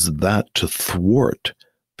cause that to thwart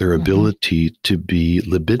their ability to be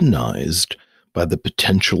libidinized by the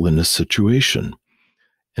potential in a situation.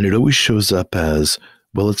 And it always shows up as,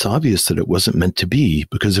 well, it's obvious that it wasn't meant to be,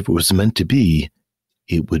 because if it was meant to be,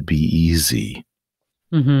 it would be easy.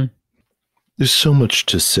 Mm-hmm. There's so much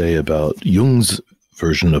to say about Jung's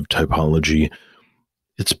version of typology.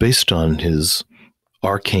 It's based on his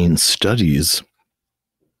arcane studies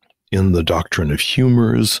in the doctrine of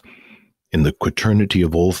humors, in the quaternity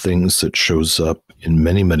of all things that shows up in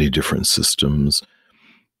many, many different systems.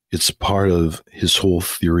 It's part of his whole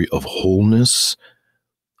theory of wholeness,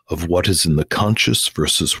 of what is in the conscious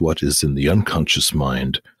versus what is in the unconscious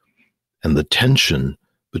mind, and the tension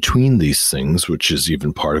between these things, which is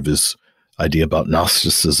even part of his idea about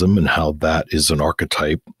Gnosticism and how that is an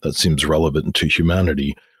archetype that seems relevant to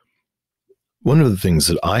humanity. One of the things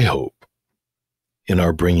that I hope in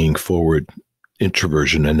our bringing forward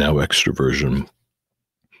introversion and now extraversion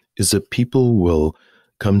is that people will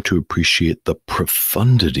come to appreciate the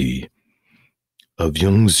profundity of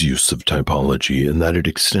Jung's use of typology, and that it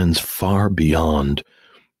extends far beyond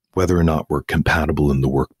whether or not we're compatible in the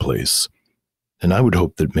workplace. And I would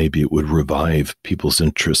hope that maybe it would revive people's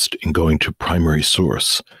interest in going to primary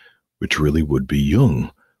source, which really would be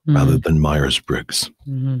Jung rather than Myers-Briggs.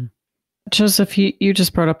 Mm-hmm. Joseph, you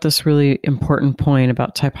just brought up this really important point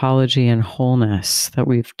about typology and wholeness that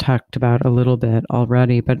we've talked about a little bit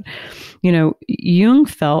already. But, Jung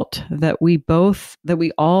felt that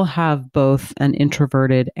we all have both an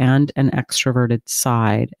introverted and an extroverted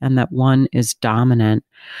side, and that one is dominant.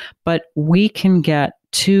 But we can get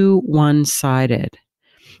too one-sided,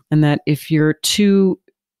 and that if you're too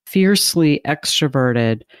fiercely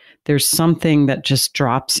extroverted, there's something that just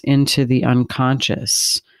drops into the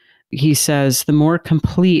unconscious. He says the more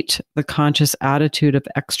complete the conscious attitude of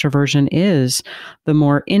extraversion is, the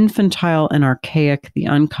more infantile and archaic the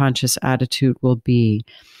unconscious attitude will be.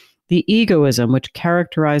 The egoism which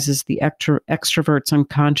characterizes the extrovert's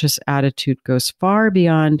unconscious attitude goes far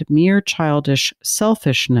beyond mere childish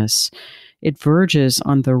selfishness. It verges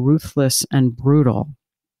on the ruthless and brutal.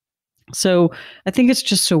 So I think it's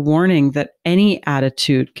just a warning that any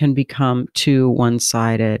attitude can become too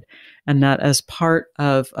one-sided, and that as part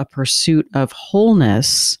of a pursuit of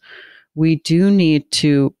wholeness, we do need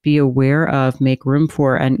to be aware of, make room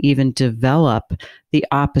for, and even develop the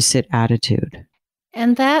opposite attitude.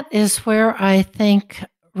 And that is where I think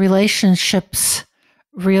relationships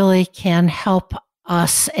really can help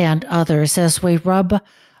us and others as we rub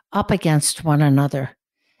up against one another.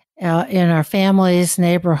 In our families,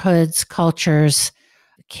 neighborhoods, cultures,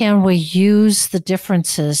 can we use the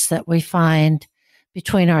differences that we find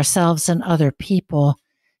between ourselves and other people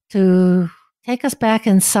to take us back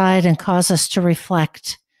inside and cause us to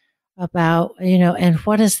reflect about, and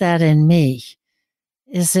what is that in me?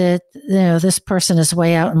 Is it, this person is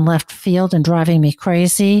way out in left field and driving me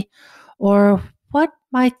crazy? Or what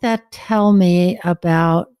might that tell me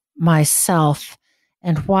about myself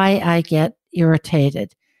and why I get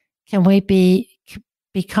irritated? Can we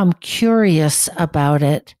become curious about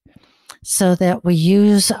it so that we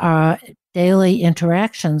use our daily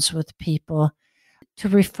interactions with people to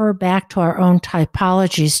refer back to our own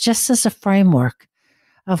typologies just as a framework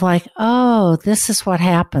of like, oh, this is what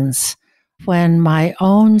happens when my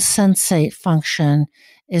own sensate function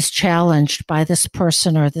is challenged by this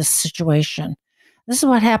person or this situation. This is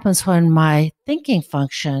what happens when my thinking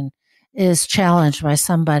function is challenged by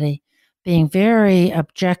somebody being very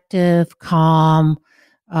objective, calm,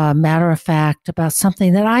 matter of fact about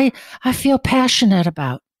something that I feel passionate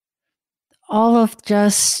about. All of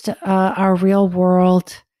just our real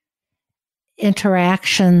world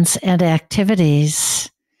interactions and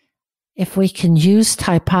activities, if we can use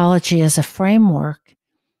typology as a framework,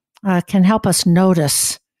 can help us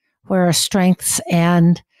notice where our strengths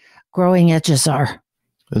and growing edges are.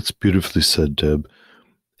 That's beautifully said, Deb.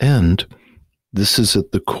 And this is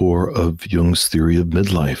at the core of Jung's theory of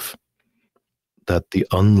midlife, that the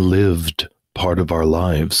unlived part of our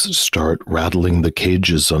lives start rattling the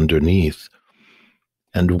cages underneath.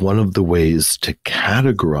 And one of the ways to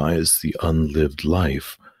categorize the unlived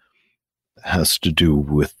life has to do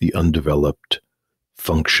with the undeveloped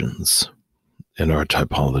functions in our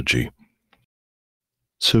typology.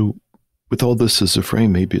 So, with all this as a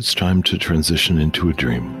frame, maybe it's time to transition into a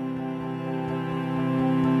dream.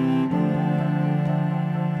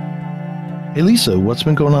 Hey, Lisa, what's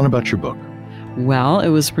been going on about your book? Well, it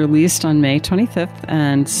was released on May 25th,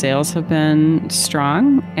 and sales have been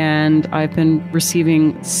strong, and I've been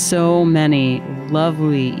receiving so many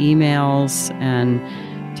lovely emails and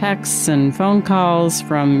texts and phone calls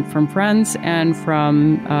from friends and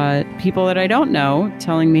from people that I don't know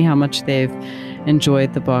telling me how much they've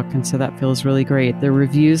enjoyed the book, and so that feels really great. The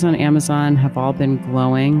reviews on Amazon have all been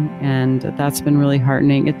glowing, and that's been really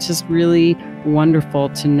heartening. It's just really wonderful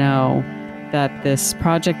to know that this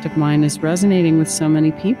project of mine is resonating with so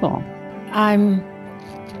many people. I'm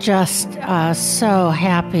just so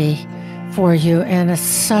happy for you, and it's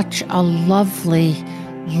such a lovely,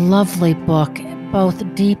 lovely book, both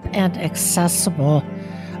deep and accessible,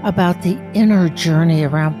 about the inner journey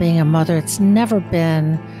around being a mother. That's never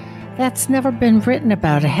been written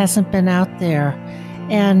about. It hasn't been out there.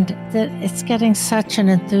 And that it's getting such an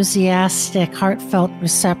enthusiastic, heartfelt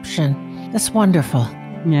reception. That's wonderful.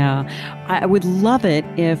 Yeah, I would love it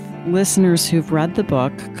if listeners who've read the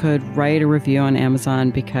book could write a review on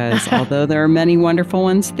Amazon, because although there are many wonderful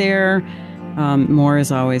ones there, more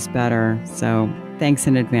is always better. So thanks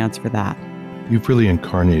in advance for that. You've really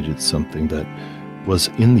incarnated something that was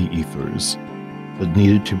in the ethers, but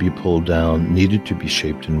needed to be pulled down, needed to be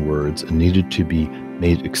shaped in words, and needed to be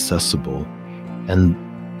made accessible. And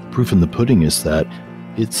proof in the pudding is that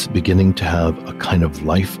it's beginning to have a kind of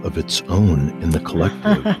life of its own in the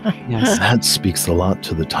collective. Yes. That speaks a lot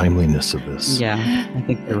to the timeliness of this. Yeah, I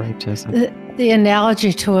think you're right, Joseph. The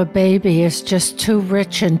analogy to a baby is just too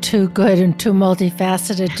rich and too good and too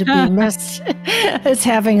multifaceted to be missed. It's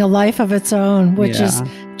having a life of its own, which is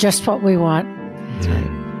just what we want. That's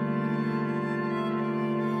right.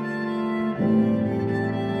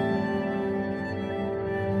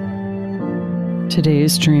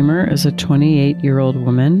 Today's dreamer is a 28-year-old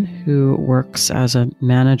woman who works as a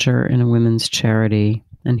manager in a women's charity.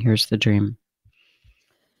 And here's the dream.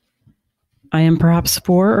 I am perhaps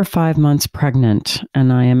 4 or 5 months pregnant,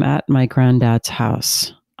 and I am at my granddad's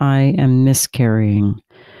house. I am miscarrying.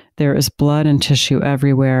 There is blood and tissue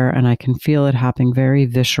everywhere, and I can feel it happening very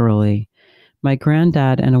viscerally. My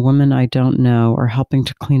granddad and a woman I don't know are helping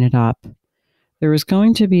to clean it up. There is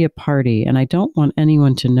going to be a party, and I don't want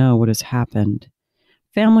anyone to know what has happened.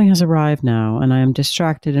 Family has arrived now, and I am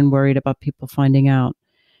distracted and worried about people finding out.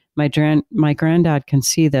 My granddad can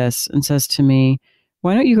see this and says to me,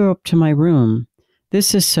 "Why don't you go up to my room?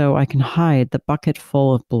 This is so I can hide the bucket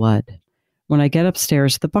full of blood." When I get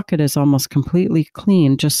upstairs, the bucket is almost completely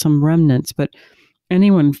clean, just some remnants, but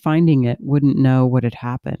anyone finding it wouldn't know what had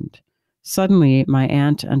happened. Suddenly, my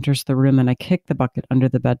aunt enters the room, and I kick the bucket under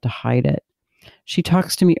the bed to hide it. She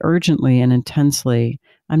talks to me urgently and intensely.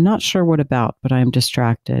 I'm not sure what about, but I am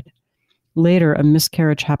distracted. Later, a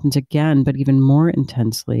miscarriage happens again, but even more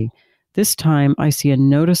intensely. This time, I see a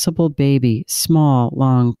noticeable baby, small,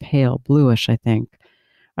 long, pale, bluish, I think.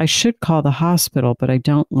 I should call the hospital, but I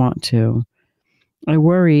don't want to. I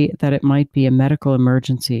worry that it might be a medical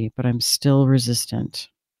emergency, but I'm still resistant.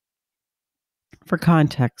 For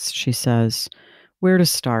context, she says, where to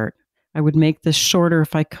start? I would make this shorter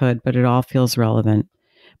if I could, but it all feels relevant.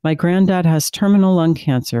 My granddad has terminal lung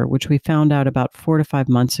cancer, which we found out about 4 to 5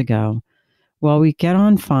 months ago. While we get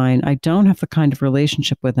on fine, I don't have the kind of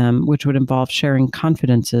relationship with him which would involve sharing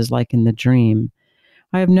confidences like in the dream.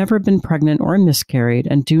 I have never been pregnant or miscarried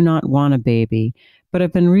and do not want a baby, but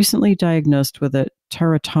I've been recently diagnosed with a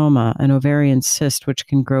teratoma, an ovarian cyst, which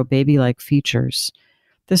can grow baby-like features.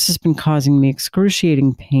 This has been causing me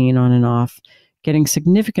excruciating pain on and off, getting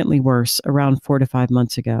significantly worse around 4 to 5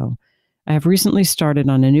 months ago. I have recently started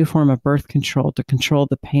on a new form of birth control to control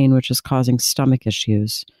the pain, which is causing stomach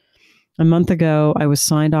issues. A month ago, I was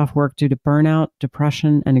signed off work due to burnout,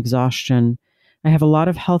 depression, and exhaustion. I have a lot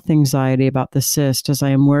of health anxiety about the cyst, as I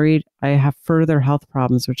am worried I have further health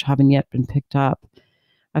problems which haven't yet been picked up.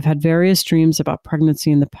 I've had various dreams about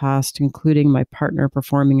pregnancy in the past, including my partner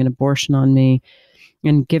performing an abortion on me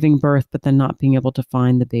and giving birth, but then not being able to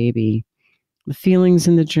find the baby. The feelings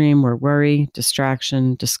in the dream were worry,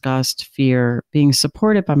 distraction, disgust, fear, being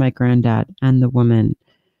supported by my granddad and the woman.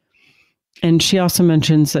 And she also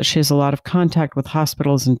mentions that she has a lot of contact with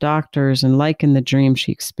hospitals and doctors, and like in the dream,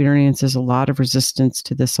 she experiences a lot of resistance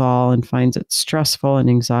to this all and finds it stressful and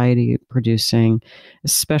anxiety producing,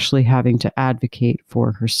 especially having to advocate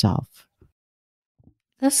for herself.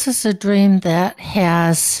 This is a dream that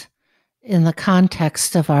has, in the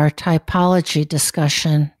context of our typology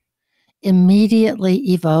discussion, immediately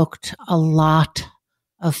evoked a lot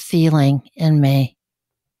of feeling in me.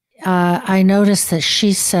 I noticed that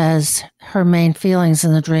she says her main feelings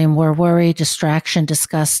in the dream were worry, distraction,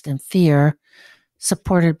 disgust, and fear,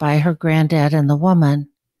 supported by her granddad and the woman.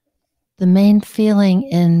 The main feeling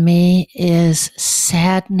in me is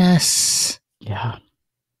sadness. Yeah.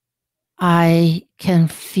 I can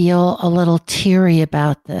feel a little teary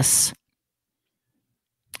about this.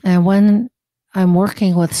 And when I'm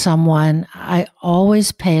working with someone, I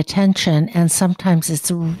always pay attention, and sometimes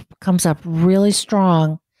it comes up really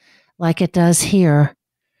strong, like it does here.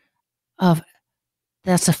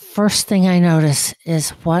 That's the first thing I notice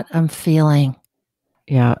is what I'm feeling.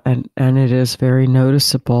 Yeah, and it is very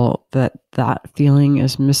noticeable that feeling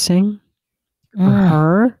is missing for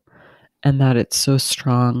her, and that it's so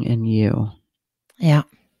strong in you. Yeah.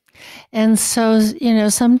 And so,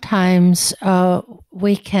 sometimes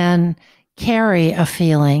we can carry a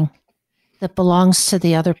feeling that belongs to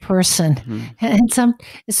the other person. Mm-hmm. And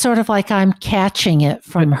it's sort of like I'm catching it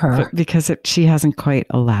from her. Because she hasn't quite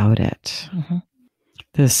allowed it. Mm-hmm.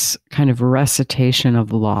 This kind of recitation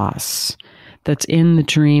of loss that's in the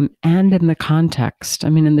dream and in the context. I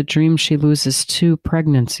mean, in the dream, she loses 2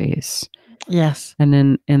 pregnancies. Yes.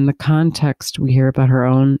 And in the context, we hear about her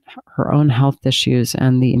own health issues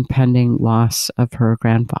and the impending loss of her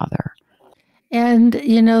grandfather. And,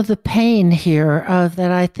 the pain here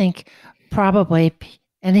that I think probably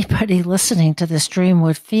anybody listening to this dream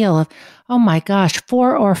would feel of, oh my gosh,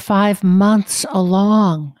 4 or 5 months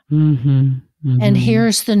along. Mm-hmm. Mm-hmm. And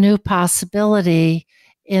here's the new possibility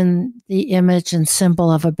in the image and symbol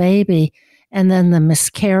of a baby. And then the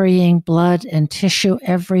miscarrying blood and tissue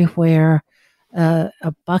everywhere, a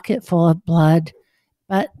bucket full of blood.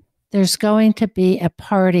 But there's going to be a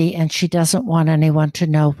party, and she doesn't want anyone to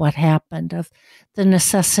know what happened, of the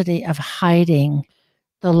necessity of hiding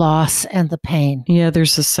the loss and the pain. Yeah,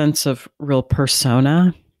 there's a sense of real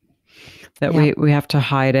persona that we have to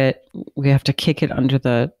hide it. We have to kick it under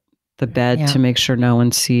the bed to make sure no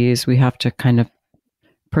one sees. We have to kind of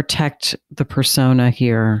protect the persona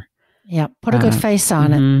here. Yeah, put a good face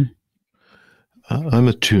on it. I'm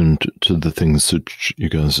attuned to the things that you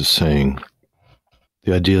guys are saying.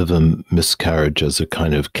 The idea of a miscarriage as a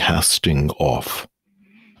kind of casting off.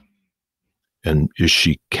 And is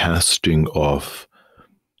she casting off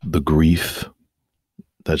the grief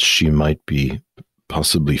that she might be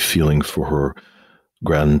possibly feeling for her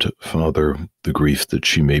grandfather, the grief that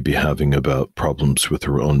she may be having about problems with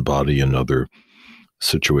her own body and other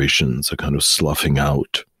situations, a kind of sloughing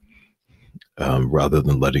out, rather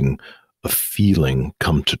than letting a feeling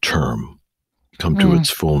come to term, come to its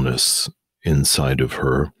fullness inside of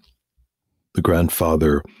her. The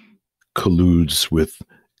grandfather colludes with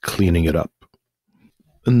cleaning it up.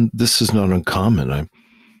 And this is not uncommon.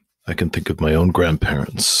 I can think of my own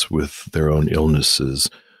grandparents with their own illnesses,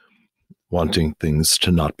 wanting things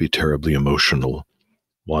to not be terribly emotional,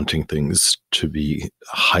 wanting things to be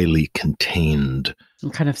highly contained.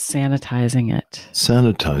 And kind of sanitizing it.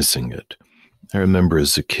 Sanitizing it. I remember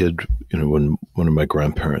as a kid, when one of my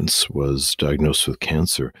grandparents was diagnosed with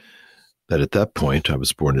cancer, that at that point, I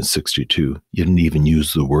was born in 1962, you didn't even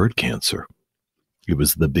use the word cancer. It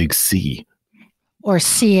was the big C. Or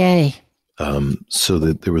CA. So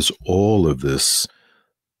that there was all of this,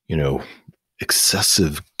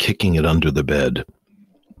 excessive kicking it under the bed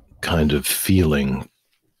kind of feeling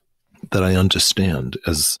that I understand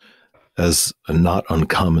as a not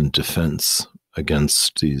uncommon defense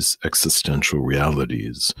against these existential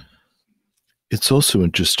realities. It's also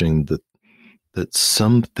interesting that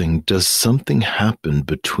that does something happen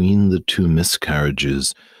between the two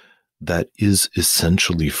miscarriages that is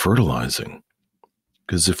essentially fertilizing?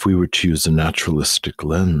 Because if we were to use a naturalistic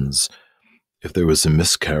lens, if there was a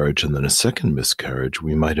miscarriage and then a second miscarriage,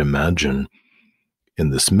 we might imagine in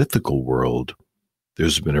this mythical world,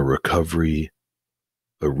 there's been a recovery,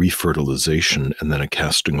 a refertilization, and then a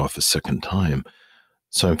casting off a second time.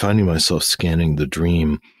 So I'm finding myself scanning the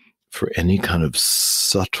dream for any kind of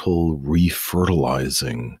subtle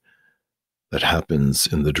refertilizing that happens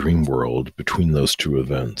in the dream world between those two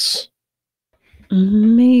events.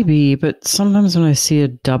 Maybe, but sometimes when I see a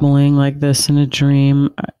doubling like this in a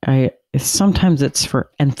dream, sometimes it's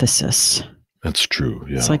for emphasis. That's true,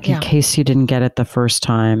 yeah. It's like in case you didn't get it the first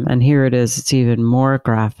time. And here it is, it's even more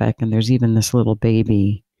graphic, and there's even this little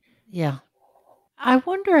baby. Yeah. I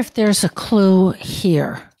wonder if there's a clue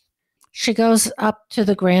here. She goes up to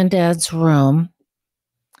the granddad's room,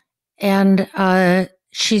 and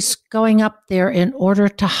she's going up there in order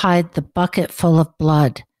to hide the bucket full of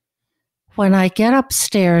blood. When I get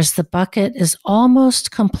upstairs, the bucket is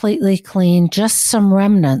almost completely clean, just some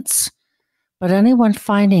remnants, but anyone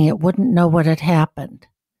finding it wouldn't know what had happened.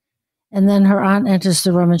 And then her aunt enters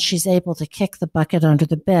the room and she's able to kick the bucket under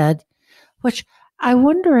the bed, which I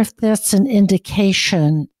wonder if that's an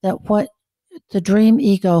indication that what the dream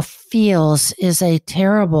ego feels is a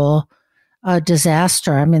terrible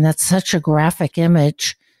disaster. I mean, that's such a graphic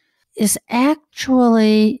image, is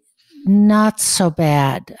actually not so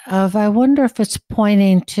bad. I wonder if it's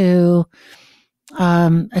pointing to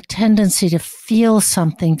a tendency to feel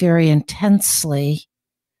something very intensely,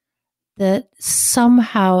 that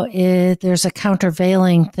somehow there's a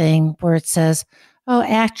countervailing thing where it says, oh,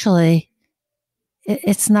 actually,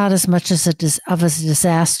 it's not as much of a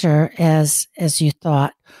disaster as you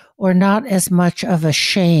thought, or not as much of a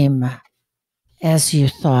shame as you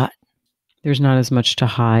thought. There's not as much to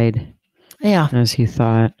hide as you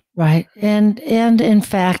thought. Right. And in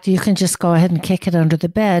fact, you can just go ahead and kick it under the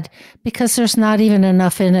bed because there's not even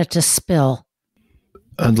enough in it to spill.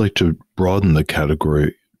 I'd like to broaden the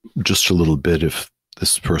category just a little bit if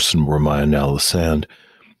this person were my analysand.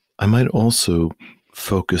 I might also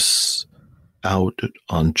focus out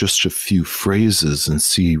on just a few phrases and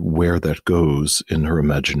see where that goes in her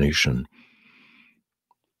imagination.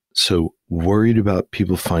 So, worried about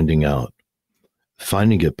people finding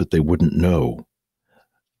it, but they wouldn't know.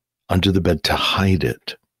 Under the bed to hide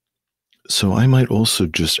it. So I might also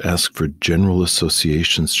just ask for general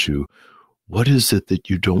associations to, what is it that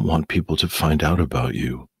you don't want people to find out about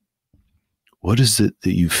you? What is it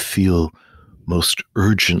that you feel most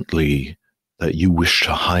urgently that you wish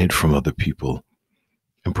to hide from other people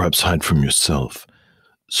and perhaps hide from yourself?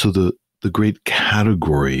 So the great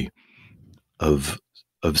category of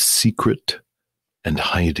secret and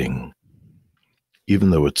hiding,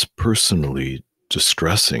 even though it's personally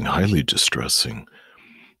distressing, highly distressing.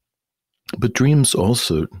 But dreams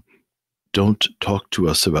also don't talk to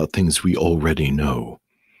us about things we already know.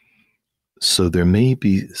 So there may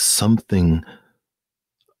be something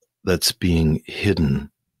that's being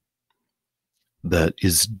hidden that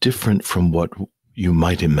is different from what you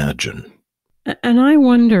might imagine. And I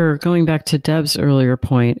wonder, going back to Deb's earlier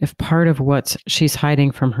point, if part of what she's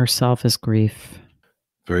hiding from herself is grief.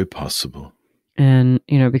 Very possible. And,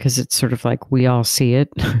 because it's sort of like we all see it,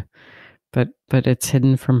 but it's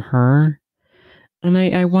hidden from her. And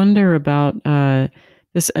I wonder about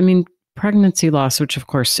this, pregnancy loss, which of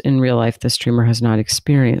course in real life this dreamer has not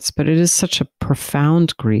experienced, but it is such a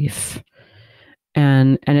profound grief.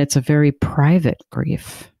 And it's a very private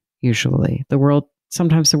grief, usually.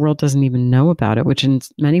 Sometimes the world doesn't even know about it, which in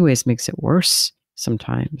many ways makes it worse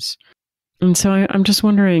sometimes. And so I'm just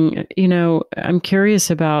wondering, I'm curious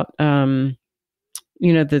about,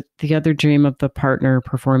 the other dream of the partner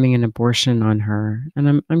performing an abortion on her.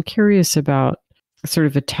 And I'm curious about sort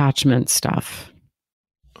of attachment stuff.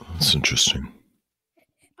 That's interesting.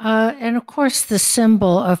 And of course, the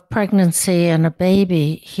symbol of pregnancy and a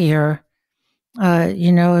baby here,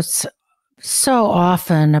 it's so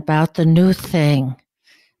often about the new thing,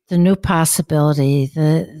 the new possibility,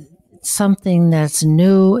 something that's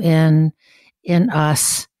new in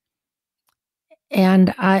us.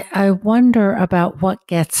 And I wonder about what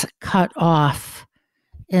gets cut off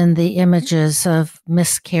in the images of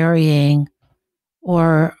miscarrying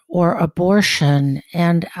or abortion.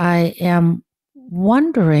 And I am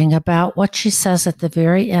wondering about what she says at the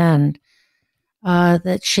very end,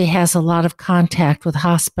 that she has a lot of contact with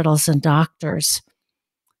hospitals and doctors.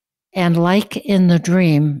 And like in the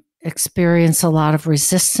dream, experience a lot of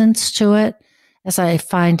resistance to it, as I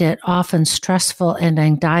find it often stressful and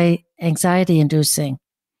anxiety-inducing.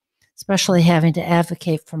 especially having to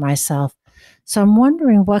advocate for myself. So I'm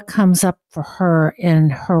wondering what comes up for her in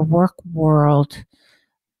her work world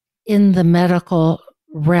in the medical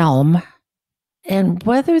realm, and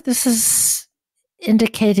whether this is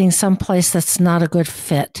indicating someplace that's not a good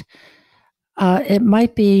fit. It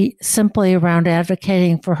might be simply around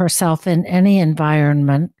advocating for herself in any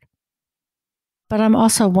environment. But I'm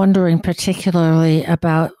also wondering particularly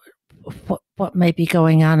about what may be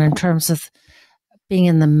going on in terms of being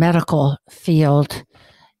in the medical field.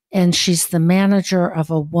 And she's the manager of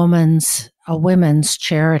a women's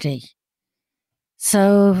charity.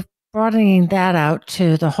 So broadening that out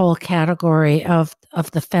to the whole category of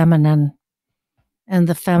the feminine and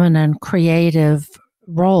the feminine creative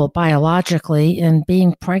role biologically in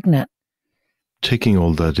being pregnant. Taking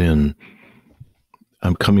all that in,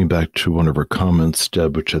 I'm coming back to one of her comments,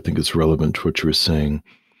 Deb, which I think is relevant to what you were saying,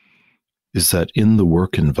 is that in the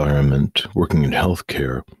work environment, working in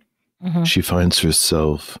healthcare, she finds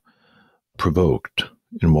herself provoked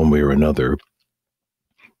in one way or another,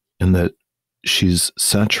 and that she's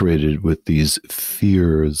saturated with these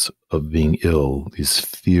fears of being ill, these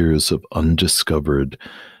fears of undiscovered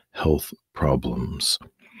health problems,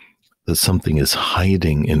 that something is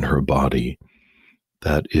hiding in her body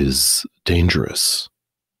that is dangerous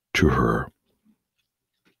to her.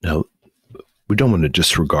 Now, we don't want to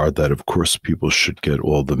disregard that. Of course, people should get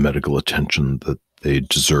all the medical attention that they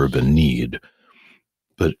deserve and need.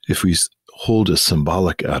 But if we hold a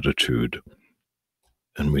symbolic attitude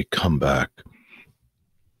and we come back,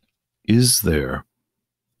 is there,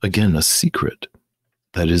 again, a secret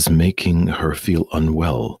that is making her feel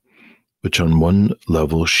unwell, which on one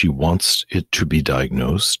level she wants it to be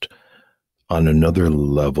diagnosed, on another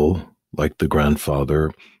level, like the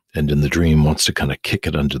grandfather and in the dream, wants to kind of kick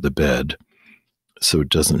it under the bed so it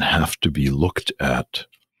doesn't have to be looked at.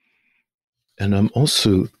 And I'm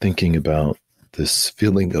also thinking about this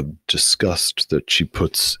feeling of disgust that she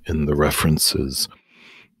puts in the references.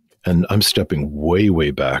 And I'm stepping way,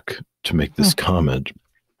 way back to make this comment.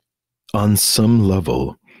 On some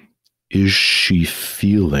level, is she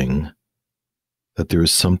feeling that there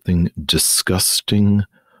is something disgusting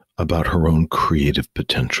about her own creative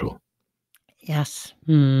potential? Yes.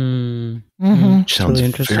 Sounds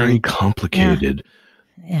really very complicated.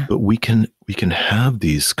 Yeah. But we can have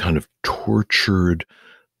these kind of tortured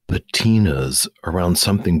patinas around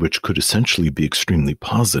something which could essentially be extremely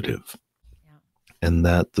positive. And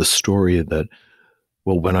that the story that,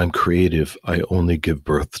 well, when I'm creative, I only give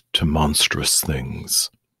birth to monstrous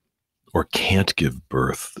things, or can't give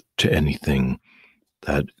birth to anything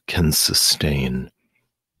that can sustain,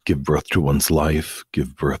 give birth to one's life,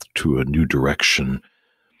 give birth to a new direction,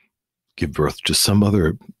 give birth to some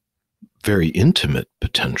other very intimate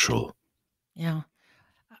potential. Yeah.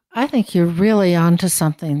 I think you're really onto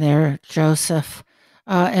something there, Joseph.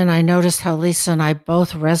 And I noticed how Lisa and I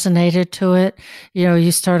both resonated to it. You know,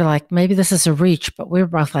 you started like, maybe this is a reach, but we were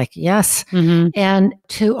both like, yes. And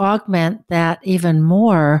to augment that even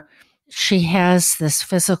more, she has this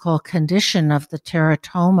physical condition of the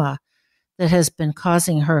teratoma that has been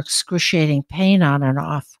causing her excruciating pain on and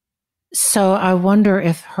off. So I wonder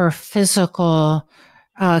if her physical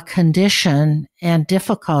condition and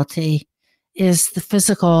difficulty is the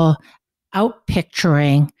physical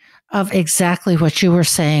outpicturing of exactly what you were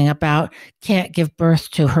saying about can't give birth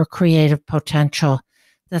to her creative potential,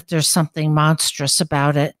 that there's something monstrous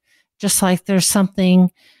about it. Just like there's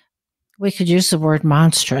something, we could use the word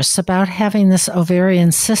monstrous, about having this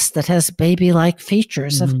ovarian cyst that has baby-like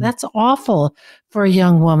features. That's awful for a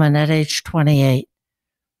young woman at age 28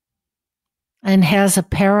 and has a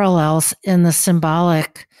parallels in the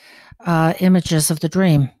symbolic images of the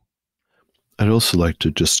dream. I'd also like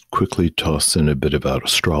to just quickly toss in a bit about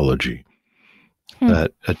astrology.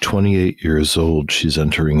 That at 28 years old, she's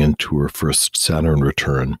entering into her first Saturn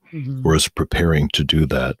return, or is preparing to do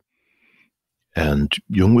that. And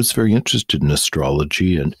Jung was very interested in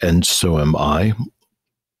astrology, and so am I.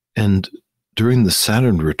 And during the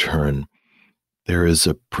Saturn return, there is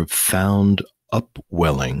a profound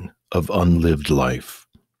upwelling of unlived life,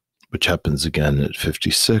 which happens again at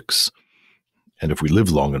 56. And if we live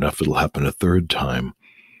long enough, it'll happen a third time.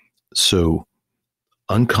 So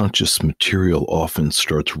unconscious material often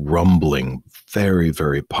starts rumbling very,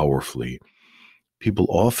 very powerfully. People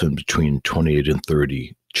often between 28 and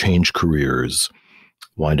 30 change careers,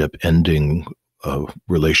 wind up ending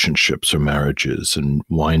relationships or marriages, and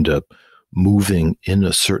wind up moving in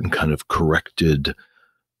a certain kind of corrected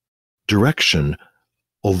direction,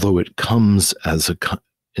 although it comes as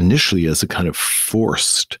initially as a kind of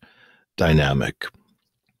forced dynamic.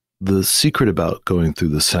 The secret about going through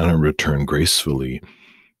the Saturn return gracefully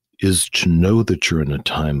is to know that you're in a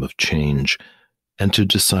time of change and to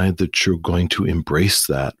decide that you're going to embrace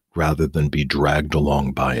that rather than be dragged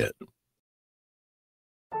along by it.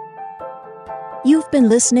 You've been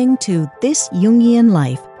listening to This Jungian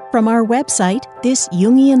Life. From our website,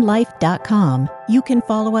 thisjungianlife.com, you can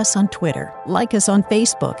follow us on Twitter, like us on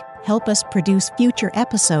Facebook, help us produce future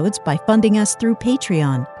episodes by funding us through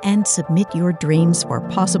Patreon, and submit your dreams for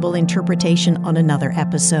possible interpretation on another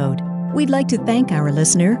episode. We'd like to thank our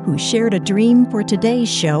listener who shared a dream for today's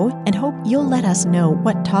show and hope you'll let us know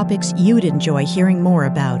what topics you'd enjoy hearing more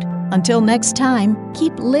about. Until next time,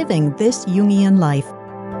 keep living this Jungian life.